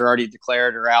bigger names are already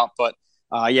declared or out, but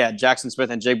Jackson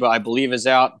Smith-Njigba, I believe, is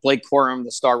out. Blake Corum,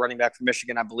 the star running back from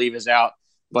Michigan, I believe is out.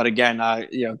 But again,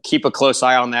 keep a close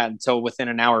eye on that until within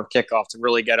an hour of kickoff to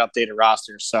really get updated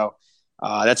rosters. So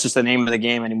that's just the name of the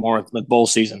game anymore with bowl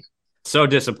season. So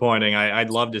disappointing. I'd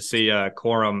love to see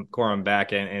Corum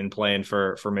back and playing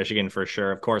for Michigan for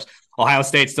sure. Of course, Ohio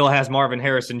State still has Marvin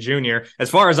Harrison Jr.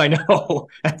 as far as I know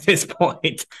at this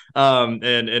point.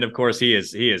 And of course he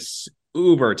is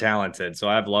uber talented. So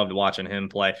I've loved watching him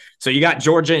play. So you got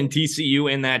Georgia and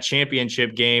TCU in that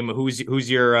championship game. Who's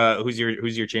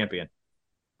your champion?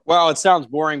 Well, it sounds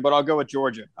boring, but I'll go with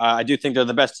Georgia. I do think they're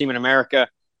the best team in America.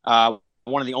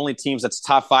 One of the only teams that's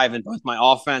top 5 in both my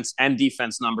offense and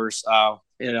defense numbers.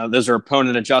 Those are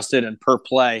opponent adjusted and per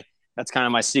play. That's kind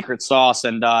of my secret sauce.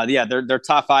 And they're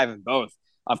top 5 in both.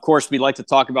 Of course, we like to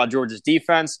talk about Georgia's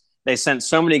defense. They sent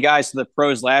so many guys to the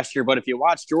pros last year, but if you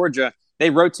watch Georgia, they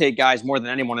rotate guys more than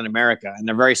anyone in America, and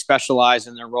they're very specialized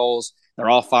in their roles. They're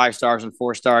all 5 stars and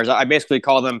 4 stars. I basically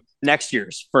call them next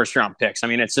year's first round picks. I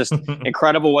mean, it's just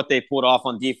incredible what they pulled off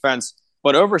on defense.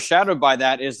 But overshadowed by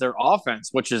that is their offense,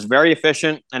 which is very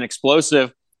efficient and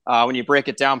explosive when you break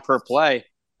it down per play.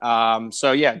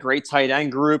 Great tight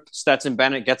end group. Stetson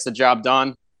Bennett gets the job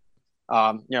done.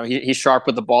 He's sharp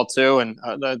with the ball too. And,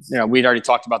 we'd already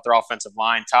talked about their offensive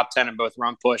line, top 10 in both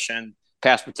run push and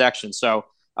pass protection. So,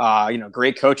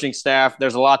 great coaching staff.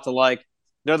 There's a lot to like.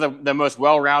 They're the most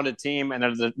well-rounded team, and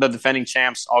they're the defending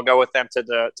champs. I'll go with them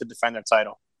to defend their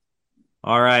title.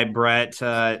 All right, Brett.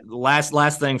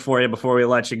 Last thing for you before we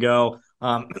let you go.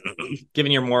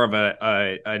 Given you're more of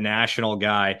a national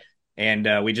guy,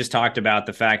 and we just talked about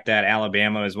the fact that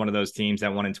Alabama is one of those teams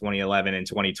that won in 2011 and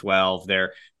 2012.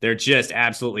 They're just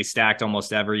absolutely stacked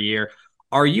almost every year.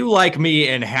 Are you like me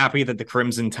and happy that the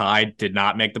Crimson Tide did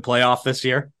not make the playoff this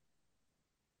year?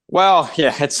 Well,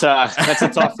 yeah, that's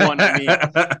a tough one. I mean,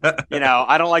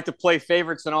 I don't like to play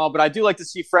favorites and all, but I do like to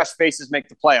see fresh faces make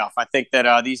the playoff. I think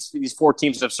that these 4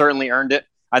 teams have certainly earned it.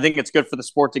 I think it's good for the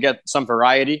sport to get some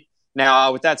variety.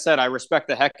 Now, with that said, I respect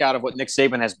the heck out of what Nick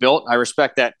Saban has built. I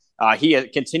respect that he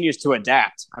continues to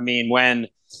adapt. I mean, when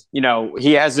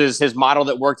he has his model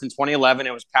that worked in 2011,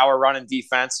 it was power run and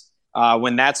defense.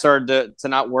 When that started to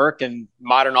not work and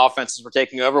modern offenses were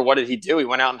taking over, what did he do? He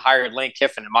went out and hired Lane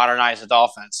Kiffin and modernized his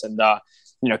offense and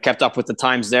kept up with the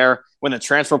times there. When the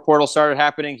transfer portal started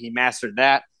happening, he mastered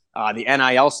that. The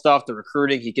NIL stuff, the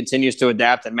recruiting, he continues to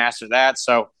adapt and master that.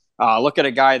 So look at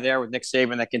a guy there with Nick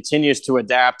Saban that continues to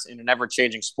adapt in an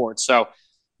ever-changing sport. So,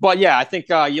 but yeah, I think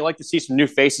you like to see some new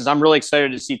faces. I'm really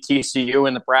excited to see TCU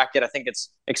in the bracket. I think it's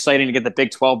exciting to get the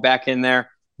Big 12 back in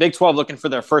there. Big 12 looking for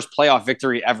their first playoff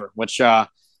victory ever, which, and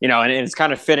it's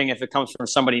kind of fitting if it comes from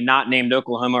somebody not named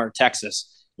Oklahoma or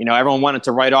Texas. Everyone wanted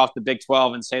to write off the Big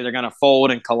 12 and say they're going to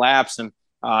fold and collapse, and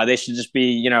they should just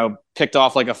be, picked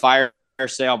off like a fire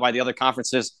sale by the other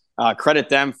conferences. Credit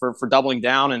them for doubling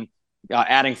down and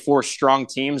adding 4 strong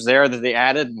teams there that they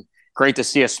added. And great to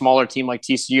see a smaller team like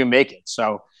TCU make it.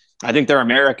 So I think they're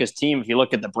America's team. If you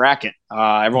look at the bracket,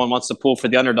 everyone wants to pull for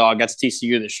the underdog. That's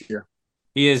TCU this year.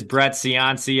 He is Brett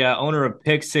Ciancia, owner of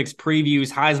Pick Six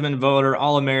Previews, Heisman voter,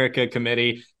 All-America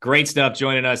committee. Great stuff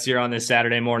joining us here on this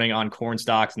Saturday morning on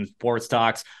Cornstalks and Sports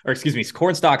Talks,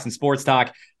 Cornstalks and Sports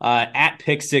Talk at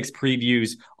Pick Six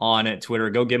Previews on Twitter.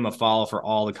 Go give him a follow for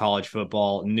all the college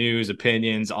football news,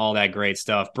 opinions, all that great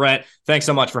stuff. Brett, thanks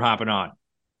so much for hopping on.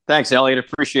 Thanks, Eliot.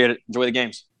 Appreciate it. Enjoy the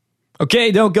games.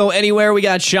 Okay, don't go anywhere. We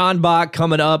got Sean Bock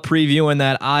coming up, previewing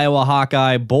that Iowa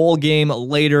Hawkeye bowl game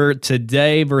later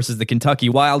today versus the Kentucky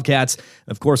Wildcats.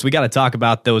 Of course, we got to talk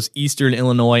about those Eastern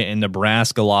Illinois and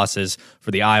Nebraska losses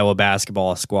for the Iowa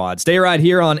basketball squad. Stay right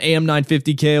here on AM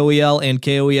 950 KOEL and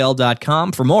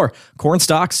KOEL.com for more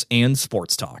Cornstalks and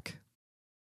Sports Talk.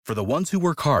 For the ones who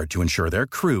work hard to ensure their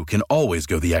crew can always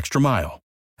go the extra mile,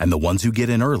 and the ones who get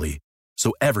in early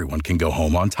so everyone can go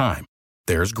home on time,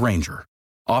 there's Grainger,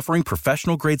 offering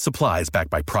professional-grade supplies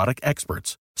backed by product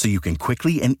experts so you can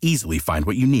quickly and easily find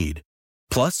what you need.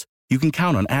 Plus, you can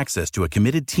count on access to a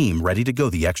committed team ready to go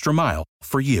the extra mile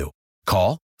for you.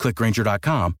 Call, click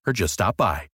Grainger.com, or just stop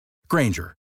by.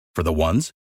 Grainger, for the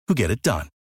ones who get it done.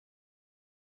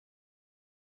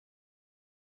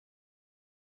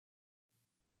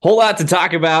 Whole lot to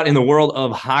talk about in the world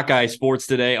of Hawkeye sports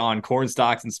today on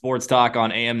Cornstalks and Sports Talk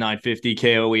on AM 950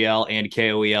 KOEL and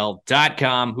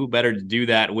KOEL.com. Who better to do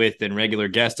that with than regular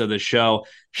guest of the show,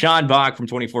 Sean Bock from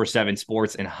 24/7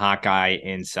 Sports and Hawkeye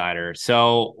Insider.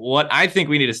 So what I think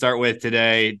we need to start with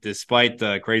today, despite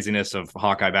the craziness of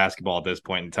Hawkeye basketball at this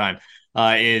point in time,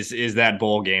 is that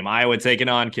bowl game. Iowa taking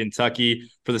on Kentucky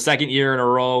for the second year in a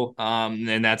row,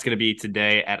 and that's going to be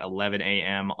today at 11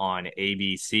 a.m. on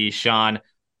ABC. Sean,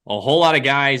 a whole lot of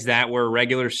guys that were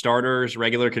regular starters,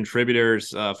 regular contributors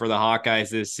for the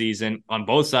Hawkeyes this season on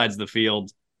both sides of the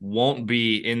field won't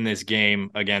be in this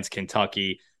game against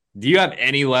Kentucky. Do you have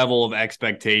any level of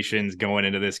expectations going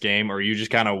into this game, or are you just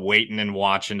kind of waiting and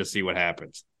watching to see what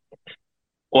happens?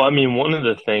 Well, I mean, one of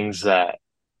the things that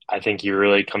I think you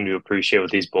really come to appreciate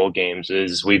with these bowl games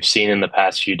is we've seen in the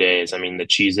past few days. I mean, the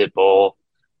Cheez-It Bowl,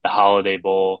 the Holiday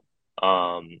Bowl,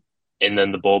 and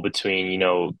then the bowl between,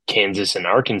 Kansas and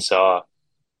Arkansas,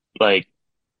 like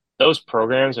those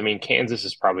programs. I mean, Kansas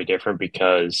is probably different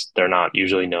because they're not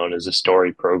usually known as a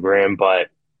story program, but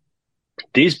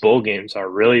these bowl games are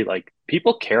really like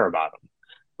people care about them.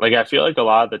 Like, I feel like a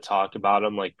lot of the talk about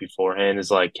them like beforehand is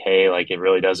like, hey, like it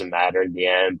really doesn't matter in the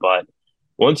end. But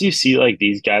once you see like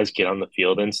these guys get on the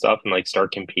field and stuff and like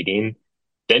start competing,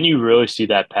 then you really see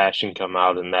that passion come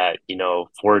out and that,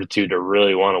 fortitude to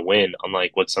really want to win,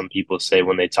 unlike what some people say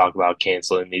when they talk about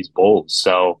canceling these bowls.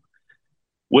 So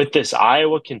with this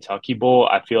Iowa-Kentucky Bowl,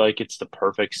 I feel like it's the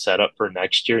perfect setup for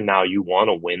next year. Now, you want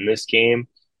to win this game.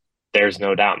 There's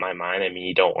no doubt in my mind. I mean,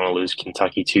 you don't want to lose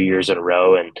Kentucky 2 years in a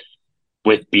row. And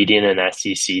with beating an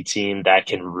SEC team, that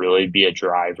can really be a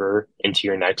driver into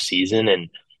your next season. And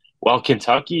well,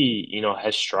 Kentucky,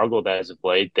 has struggled as of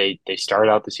late. They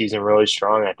started out the season really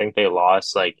strong. I think they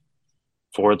lost like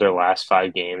 4 of their last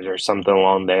 5 games or something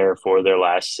along there, 4 of their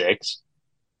last 6.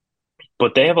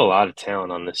 But they have a lot of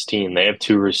talent on this team. They have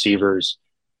 2 receivers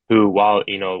who, while,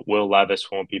 Will Levis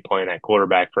won't be playing at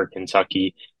quarterback for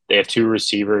Kentucky, they have 2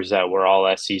 receivers that were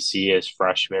all SEC as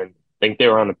freshmen. I think they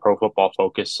were on the Pro Football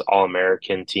Focus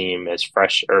All-American team as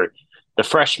the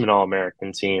freshman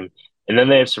All-American team. And then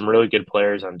they have some really good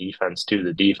players on defense, too.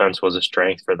 The defense was a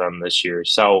strength for them this year.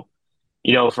 So,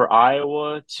 for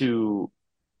Iowa to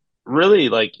really,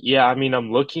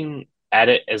 I'm looking at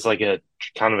it as like a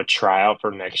kind of a tryout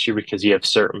for next year because you have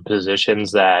certain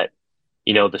positions that,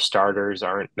 the starters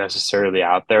aren't necessarily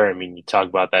out there. I mean, you talk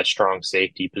about that strong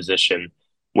safety position.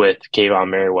 with Kayvon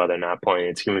Merriweather not playing.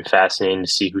 It's going to be fascinating to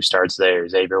see who starts there.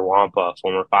 Xavier Wampa,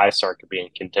 former five-star, could be in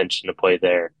contention to play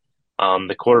there.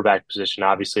 The quarterback position,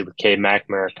 obviously, with Cade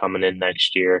McNamara coming in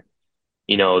next year,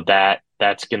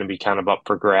 that's going to be kind of up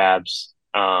for grabs.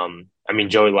 I mean,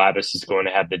 Joey Labus is going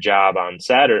to have the job on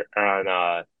Saturday,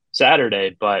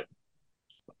 but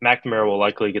McNamara will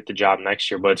likely get the job next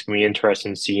year. But it's going to be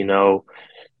interesting to see,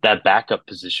 that backup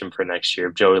position for next year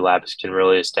if Joey Labus can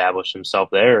really establish himself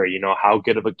there. How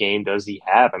good of a game does he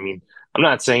have? I mean, I'm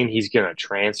not saying he's going to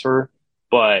transfer,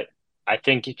 but I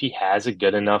think if he has a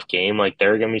good enough game, like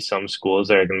there are going to be some schools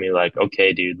that are going to be like,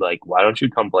 okay, dude, like why don't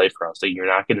you come play for us? Like you're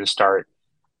not going to start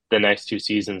the next two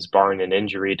seasons barring an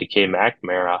injury to K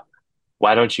McNamara.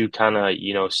 Why don't you kind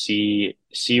of, see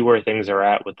where things are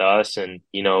at with us and,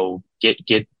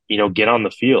 get on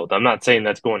the field. I'm not saying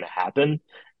that's going to happen,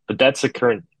 but that's the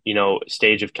current,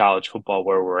 stage of college football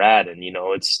where we're at. And,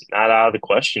 it's not out of the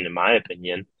question, in my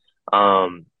opinion.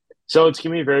 So it's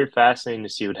going to be very fascinating to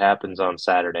see what happens on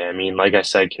Saturday. I mean, like I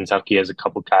said, Kentucky has a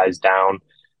couple guys down,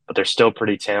 but they're still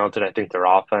pretty talented. I think their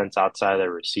offense outside of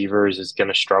their receivers is going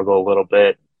to struggle a little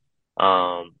bit.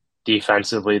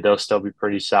 Defensively, they'll still be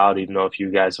pretty solid, even though a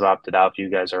few guys have opted out, a few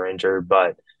guys are injured,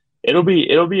 but it'll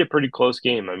be a pretty close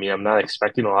game. I mean, I'm not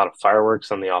expecting a lot of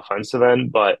fireworks on the offensive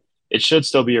end, but it should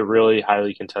still be a really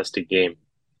highly contested game.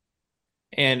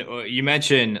 And you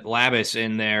mentioned Labus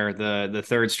in there, the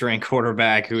third string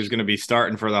quarterback who's going to be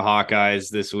starting for the Hawkeyes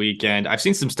this weekend. I've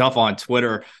seen some stuff on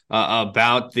Twitter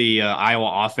about the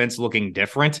Iowa offense looking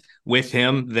different with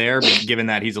him there, given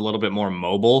that he's a little bit more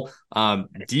mobile.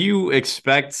 Do you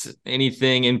expect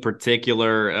anything in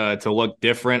particular to look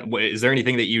different? Is there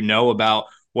anything that you know about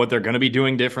what they're going to be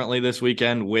doing differently this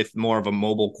weekend with more of a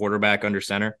mobile quarterback under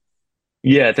center?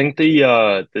 Yeah, I think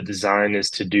the design is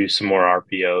to do some more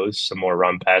RPOs, some more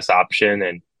run pass option,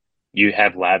 and you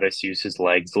have Lavis use his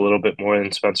legs a little bit more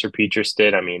than Spencer Petras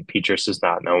did. I mean, Petras is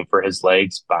not known for his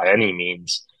legs by any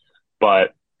means,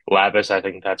 but Lavis, I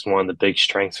think that's one of the big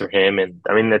strengths for him. And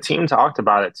I mean, the team talked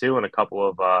about it too in a couple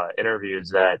of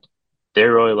interviews that they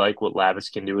really like what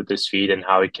Lavis can do with his feet and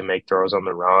how he can make throws on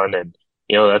the run. And,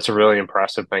 that's a really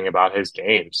impressive thing about his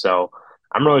game. So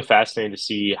I'm really fascinated to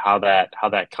see how that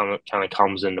kind of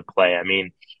comes into play. I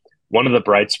mean, one of the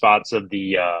bright spots of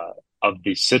the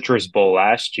Citrus Bowl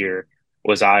last year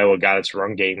was Iowa got its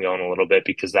run game going a little bit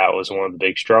because that was one of the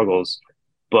big struggles.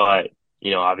 But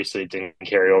obviously it didn't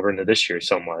carry over into this year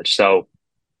so much. So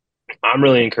I'm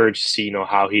really encouraged to see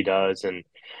how he does. And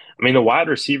I mean the wide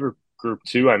receiver group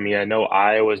too. I mean I know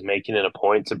Iowa's making it a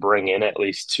point to bring in at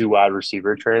least two wide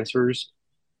receiver transfers,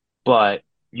 but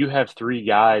you have three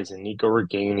guys in Nico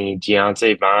Reganey,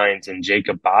 Deontay Vines, and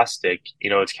Jacob Bostic.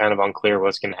 It's kind of unclear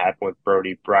what's going to happen with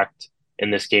Brody Brecht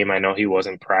in this game. I know he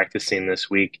wasn't practicing this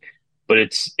week, but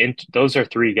those are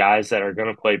three guys that are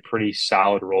going to play pretty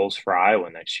solid roles for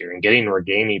Iowa next year. And getting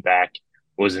Reganey back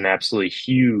was an absolutely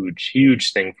huge,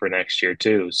 huge thing for next year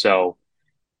too. So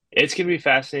it's going to be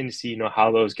fascinating to see,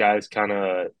 how those guys kind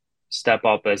of step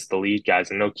up as the lead guys.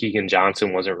 I know Keegan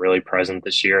Johnson wasn't really present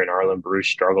this year and Arlen Bruce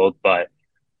struggled, but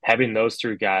having those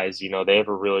three guys, they have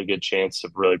a really good chance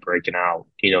of really breaking out,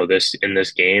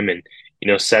 this game and,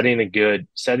 setting a good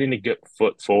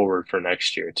foot forward for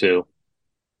next year too.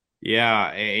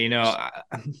 Yeah.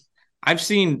 I've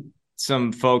seen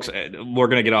some folks, we're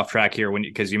going to get off track here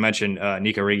because you mentioned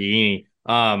Nico Reganey.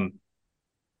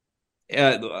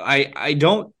 I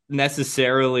don't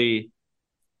necessarily.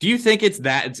 Do you think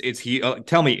it's huge?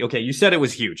 Tell me. Okay, you said it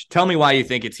was huge. Tell me why you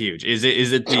think it's huge. Is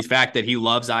it the fact that he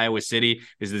loves Iowa City?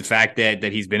 Is it the fact that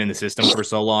he's been in the system for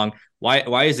so long?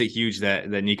 Why is it huge that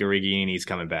Nico Reganey is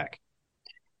coming back?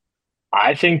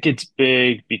 I think it's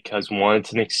big because one,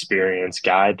 it's an experienced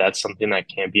guy. That's something that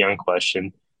can't be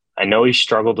unquestioned. I know he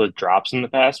struggled with drops in the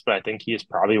past, but I think he is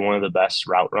probably one of the best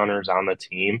route runners on the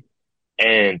team.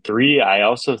 And three, I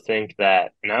also think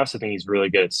he's really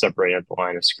good at separating at the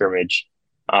line of scrimmage.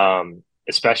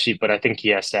 Especially, but I think he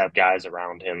has to have guys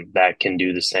around him that can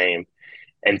do the same.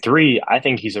 And three, I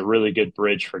think he's a really good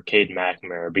bridge for Cade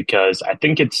McNamara because I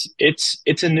think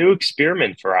it's a new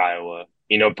experiment for Iowa.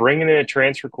 Bringing in a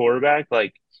transfer quarterback,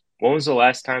 like when was the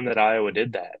last time that Iowa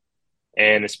did that?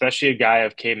 And especially a guy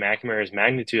of Cade McNamara's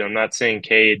magnitude. I'm not saying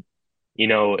Cade,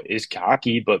 is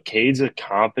cocky, but Cade's a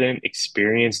confident,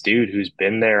 experienced dude who's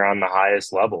been there on the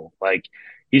highest level. Like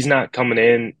he's not coming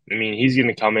in. I mean, he's going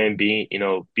to come in, be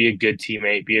a good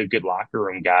teammate, be a good locker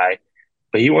room guy,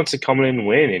 but he wants to come in and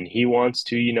win. And he wants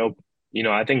to,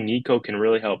 I think Nico can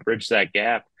really help bridge that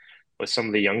gap with some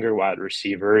of the younger wide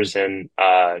receivers and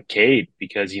Cade,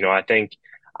 because, I think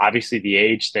obviously the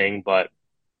age thing, but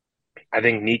I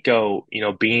think Nico,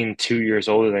 being 2 years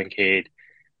older than Cade,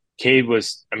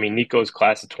 Nico's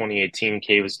class of 2018,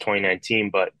 Cade was 2019,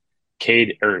 but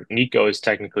Nico is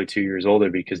technically 2 years older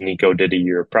because Nico did a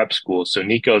year of prep school. So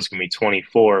Nico's going to be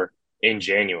 24 in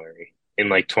January in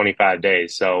like 25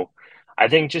 days. So I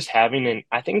think having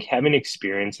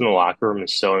experience in the locker room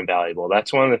is so invaluable.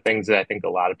 That's one of the things that I think a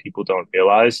lot of people don't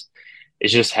realize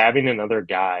is just having another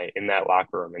guy in that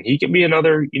locker room. And he can be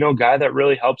another, guy that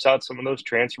really helps out some of those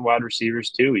transfer wide receivers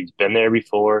too. He's been there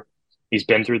before. He's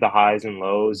been through the highs and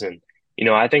lows. And,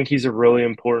 I think he's a really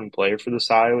important player for this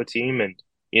Iowa team and,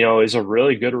 is a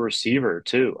really good receiver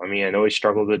too. I mean, I know he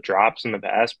struggled with drops in the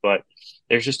past, but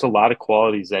there's just a lot of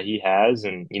qualities that he has.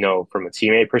 And, from a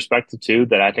teammate perspective too,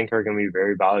 that I think are going to be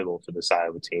very valuable for this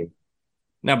Iowa team.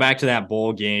 Now back to that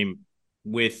bowl game.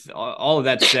 With all of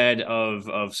that said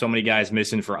of so many guys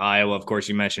missing for Iowa, of course,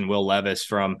 you mentioned Will Levis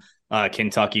from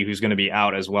Kentucky, who's going to be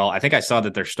out as well. I think I saw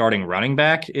that their starting running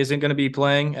back isn't going to be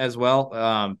playing as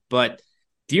well. But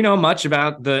do you know much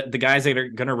about the guys that are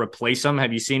going to replace them?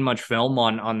 Have you seen much film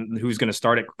on who's going to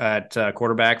start at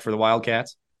quarterback for the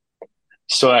Wildcats?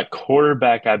 So at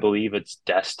quarterback, I believe it's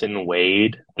Destin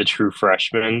Wade, the true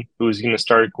freshman, who's going to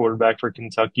start at quarterback for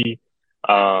Kentucky.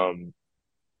 I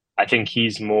think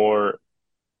he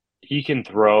can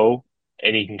throw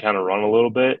and he can kind of run a little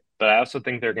bit, but I also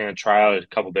think they're going to try out a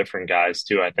couple different guys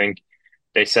too. I think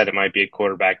they said it might be a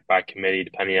quarterback by committee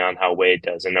depending on how Wade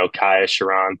does. I know Kaya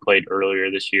Sharon played earlier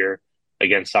this year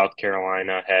against South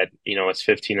Carolina, had, it's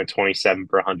 15 of 27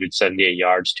 for 178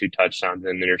 yards, 2 touchdowns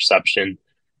and an interception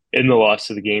in the loss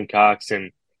to the Gamecocks.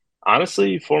 And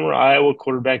honestly, former Iowa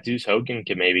quarterback Deuce Hogan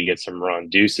can maybe get some run.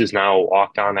 Deuce is now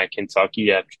walked on at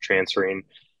Kentucky after transferring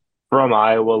from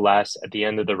Iowa at the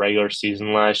end of the regular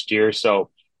season last year. So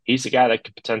he's a guy that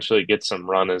could potentially get some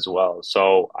run as well.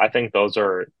 So I think those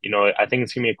are, I think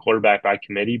it's going to be a quarterback by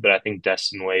committee, but I think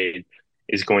Destin Wade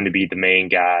is going to be the main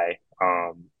guy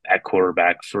at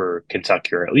quarterback for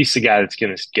Kentucky, or at least the guy that's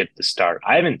going to get the start.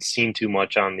 I haven't seen too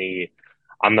much on the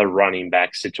running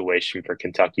back situation for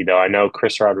Kentucky, though. I know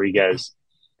Chris Rodriguez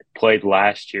played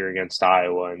last year against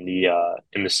Iowa in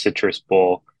the Citrus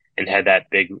Bowl and had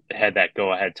that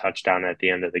go ahead touchdown at the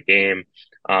end of the game.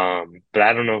 But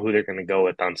I don't know who they're going to go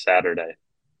with on Saturday.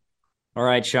 All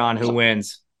right, Sean, who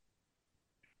wins?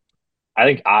 I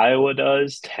think Iowa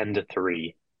does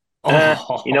 10-3.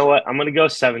 You know what? I'm going to go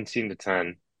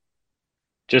 17-10.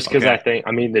 Just because I think,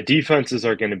 the defenses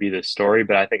are going to be the story,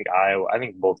 but I think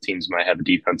both teams might have a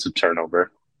defensive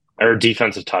turnover or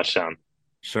defensive touchdown.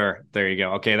 Sure. There you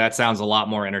go. Okay. That sounds a lot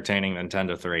more entertaining than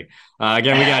 10-3.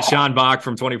 Again, we got Sean Bock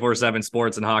from 24/7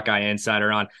 Sports and Hawkeye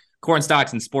Insider on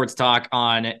Cornstalks and Sports Talk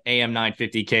on AM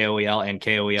 950 KOEL and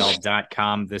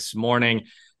KOEL.com this morning.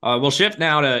 We'll shift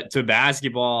now to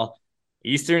basketball.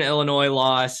 Eastern Illinois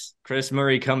loss. Chris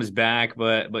Murray comes back,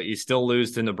 but you still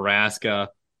lose to Nebraska.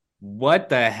 What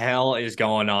the hell is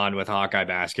going on with Hawkeye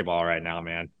basketball right now,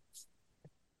 man?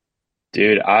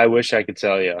 Dude, I wish I could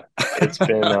tell you. It's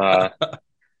been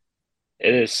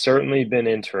it has certainly been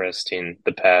interesting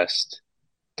the past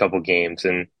couple games.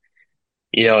 And,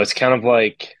 it's kind of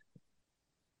like,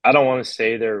 I don't want to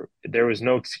say there was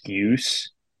no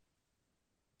excuse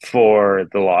for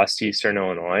the loss to Eastern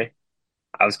Illinois.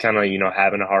 I was kind of,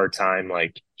 having a hard time,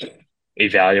 like,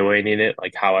 evaluating it,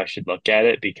 like how I should look at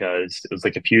it, because it was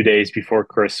like a few days before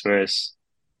Christmas.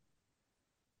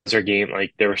 Their game,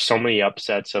 like, there were so many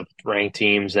upsets of ranked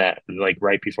teams that, like,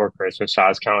 right before Christmas. So I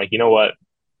was kind of like, you know what?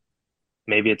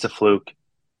 Maybe it's a fluke,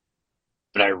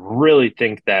 but I really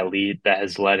think that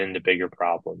has led into bigger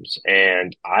problems.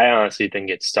 And I honestly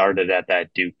think it started at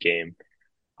that Duke game.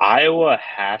 Iowa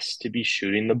has to be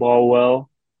shooting the ball well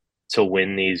to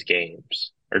win these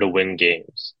games, or to win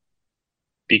games,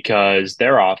 because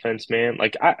their offense, man,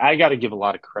 like, I got to give a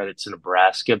lot of credit to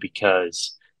Nebraska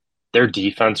because their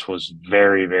defense was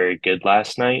very, very good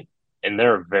last night, and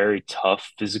they're a very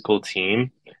tough physical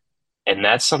team. And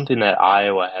that's something that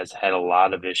Iowa has had a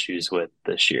lot of issues with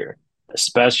this year,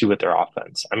 especially with their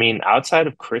offense. I mean, outside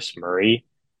of Chris Murray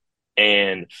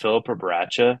and Philip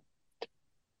Abracha, the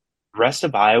rest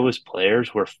of Iowa's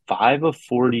players were 5 of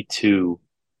 42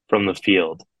 from the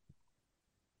field,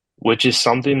 which is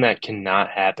something that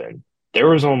cannot happen. There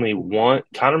was only one.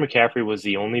 Connor McCaffrey was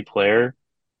the only player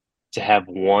to have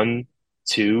 1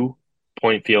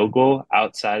 2-point field goal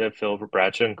outside of Philip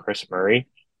Abracha and Chris Murray.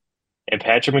 And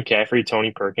Patrick McCaffrey,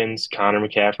 Tony Perkins, Connor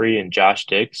McCaffrey, and Josh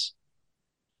Dix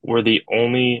had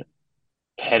only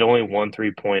 1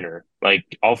 3-pointer. Like,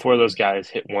 all 4 of those guys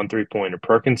hit 1 3-pointer.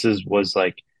 Perkins's was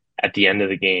like at the end of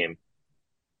the game.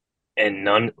 And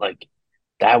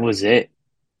that was it.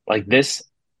 Like, this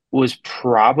was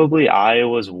probably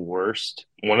Iowa's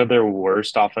one of their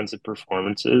worst offensive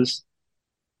performances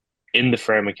in the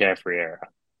Fran McCaffrey era.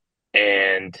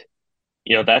 And,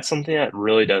 that's something that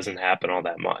really doesn't happen all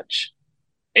that much.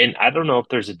 And I don't know if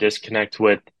there's a disconnect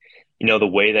with, the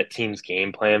way that teams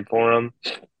game plan for them,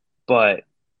 but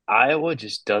Iowa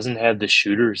just doesn't have the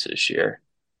shooters this year,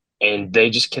 and they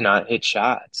just cannot hit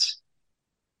shots.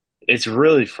 It's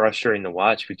really frustrating to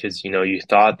watch because, you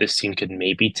thought this team could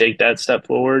maybe take that step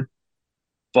forward,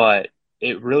 but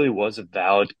it really was a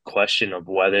valid question of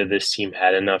whether this team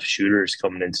had enough shooters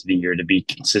coming into the year to be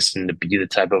consistent, to be the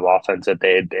type of offense that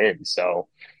they had been. So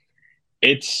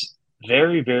it's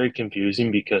very, very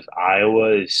confusing because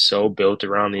Iowa is so built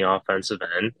around the offensive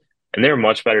end, and they're a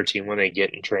much better team when they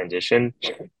get in transition.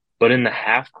 But in the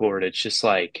half court, it's just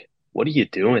like, what are you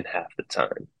doing half the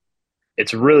time?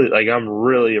 It's really like I'm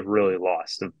really, really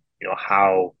lost of,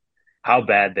 how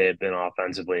bad they have been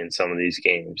offensively in some of these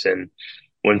games. And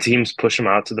when teams push them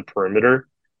out to the perimeter,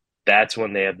 that's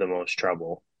when they have the most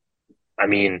trouble. I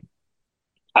mean,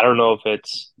 I don't know if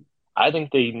I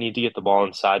think they need to get the ball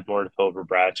inside more to Filbert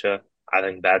Bradshaw. I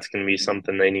think that's going to be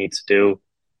something they need to do.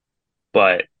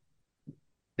 But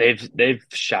they've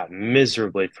shot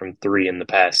miserably from three in the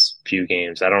past few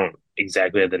games. I don't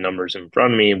exactly have the numbers in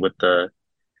front of me with the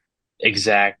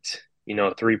exact,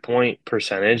 3-point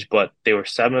percentage, but they were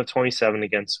 7 of 27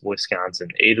 against Wisconsin,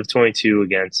 8 of 22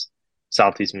 against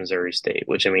Southeast Missouri State,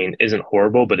 which, isn't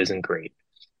horrible, but isn't great.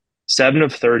 7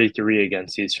 of 33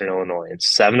 against Eastern Illinois, and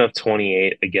 7 of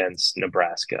 28 against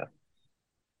Nebraska.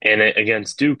 And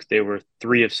against Duke, they were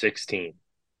 3 of 16.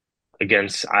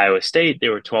 Against Iowa State, they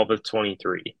were 12 of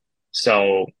 23.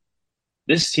 So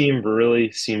this team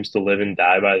really seems to live and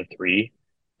die by the three,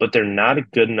 but they're not a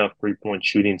good enough 3-point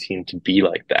shooting team to be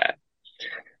like that.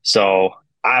 So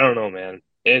I don't know, man.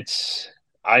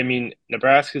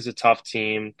 Nebraska's a tough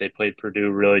team. They played Purdue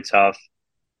really tough,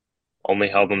 only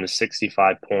held them to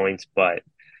 65 points, but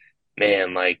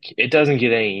man, it doesn't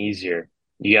get any easier.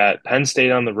 You got Penn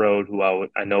State on the road, who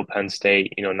I know Penn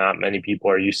State, not many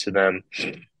people are used to them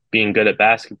being good at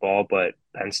basketball, but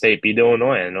Penn State beat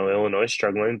Illinois. I know Illinois is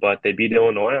struggling, but they beat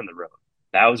Illinois on the road.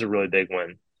 That was a really big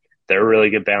win. They're a really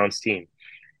good balanced team.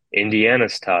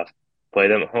 Indiana's tough. Play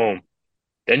them at home.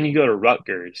 Then you go to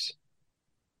Rutgers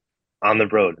on the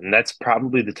road, and that's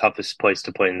probably the toughest place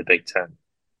to play in the Big Ten.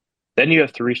 Then you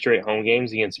have 3 straight home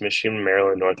games against Michigan,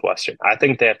 Maryland, Northwestern. I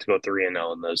think they have to go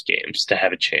 3-0 in those games to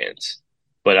have a chance.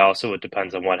 But also it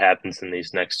depends on what happens in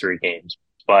these next 3 games.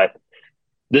 But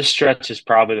this stretch is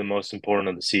probably the most important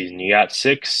of the season. You got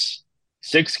six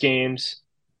games,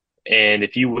 and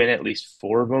if you win at least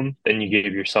 4 of them, then you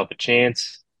give yourself a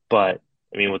chance. But,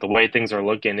 with the way things are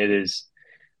looking, it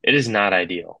is not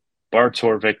ideal. Bart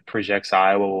Torvik projects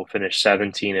Iowa will finish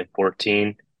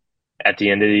 17-14 at the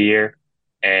end of the year,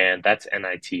 and that's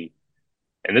NIT.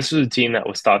 And this was a team that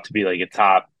was thought to be like a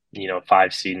top,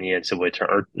 5 seed in the NCAA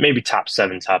tournament, or maybe top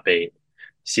 7, top 8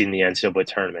 seed in the NCAA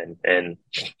tournament. And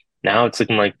now it's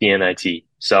looking like the NIT.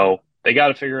 So they got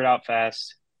to figure it out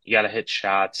fast. You got to hit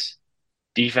shots.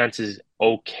 Defense is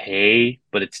okay,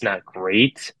 but it's not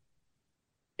great.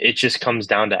 It just comes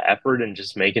down to effort and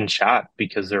just making shots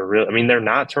because they're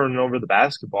not turning over the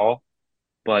basketball,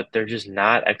 but they're just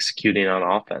not executing on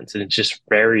offense. And it's just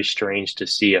very strange to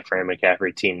see a Fran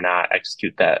McCaffrey team not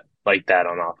execute that like that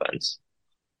on offense.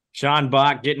 Sean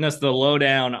Bock getting us the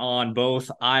lowdown on both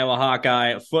Iowa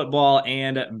Hawkeye football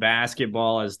and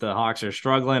basketball as the Hawks are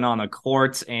struggling on the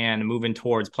courts and moving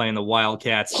towards playing the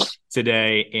Wildcats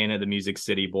today in the Music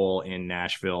City Bowl in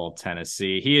Nashville,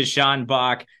 Tennessee. He is Sean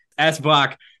Bock,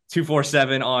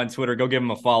 SBock247 on Twitter. Go give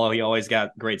him a follow. He always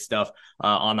got great stuff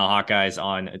on the Hawkeyes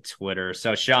on Twitter.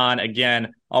 So, Sean,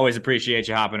 again, always appreciate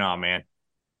you hopping on, man.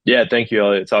 Yeah, thank you,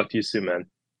 Eliot. Talk to you soon, man.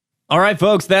 All right,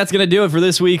 folks, that's going to do it for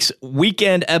this week's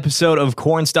weekend episode of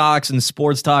Corn Stalks and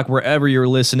Sports Talk. Wherever you're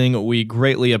listening, we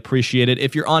greatly appreciate it.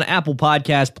 If you're on Apple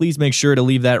Podcasts, please make sure to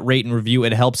leave that rate and review.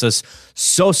 It helps us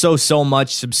so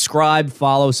much. Subscribe,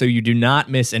 follow, so you do not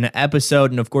miss an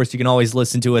episode. And, of course, you can always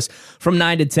listen to us from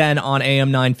 9 to 10 on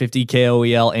AM 950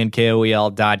 KOEL and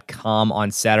KOEL.com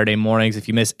on Saturday mornings. If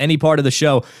you miss any part of the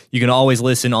show, you can always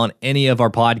listen on any of our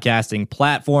podcasting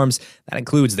platforms. That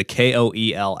includes the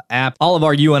KOEL app. All of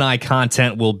our UNI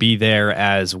content will be there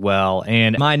as well.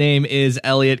 And my name is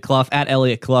Eliot Clough, at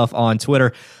Eliot Clough on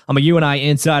Twitter. I'm a UNI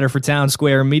insider for Town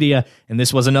Square Media, and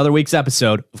this was another week's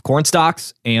episode of Corn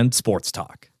Stalks and Sports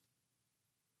Talk.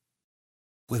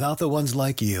 Without the ones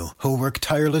like you, who work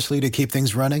tirelessly to keep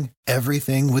things running,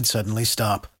 everything would suddenly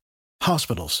stop.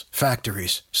 Hospitals,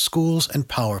 factories, schools, and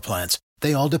power plants,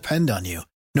 they all depend on you.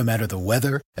 No matter the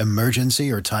weather,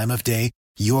 emergency, or time of day,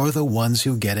 you're the ones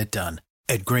who get it done.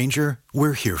 At Grainger,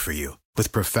 we're here for you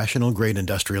with professional-grade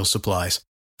industrial supplies.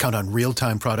 Count on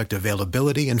real-time product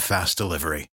availability and fast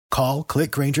delivery. Call,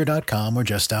 click Grainger.com, or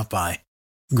just stop by.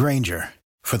 Grainger,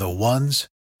 for the ones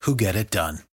who get it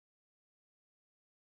done.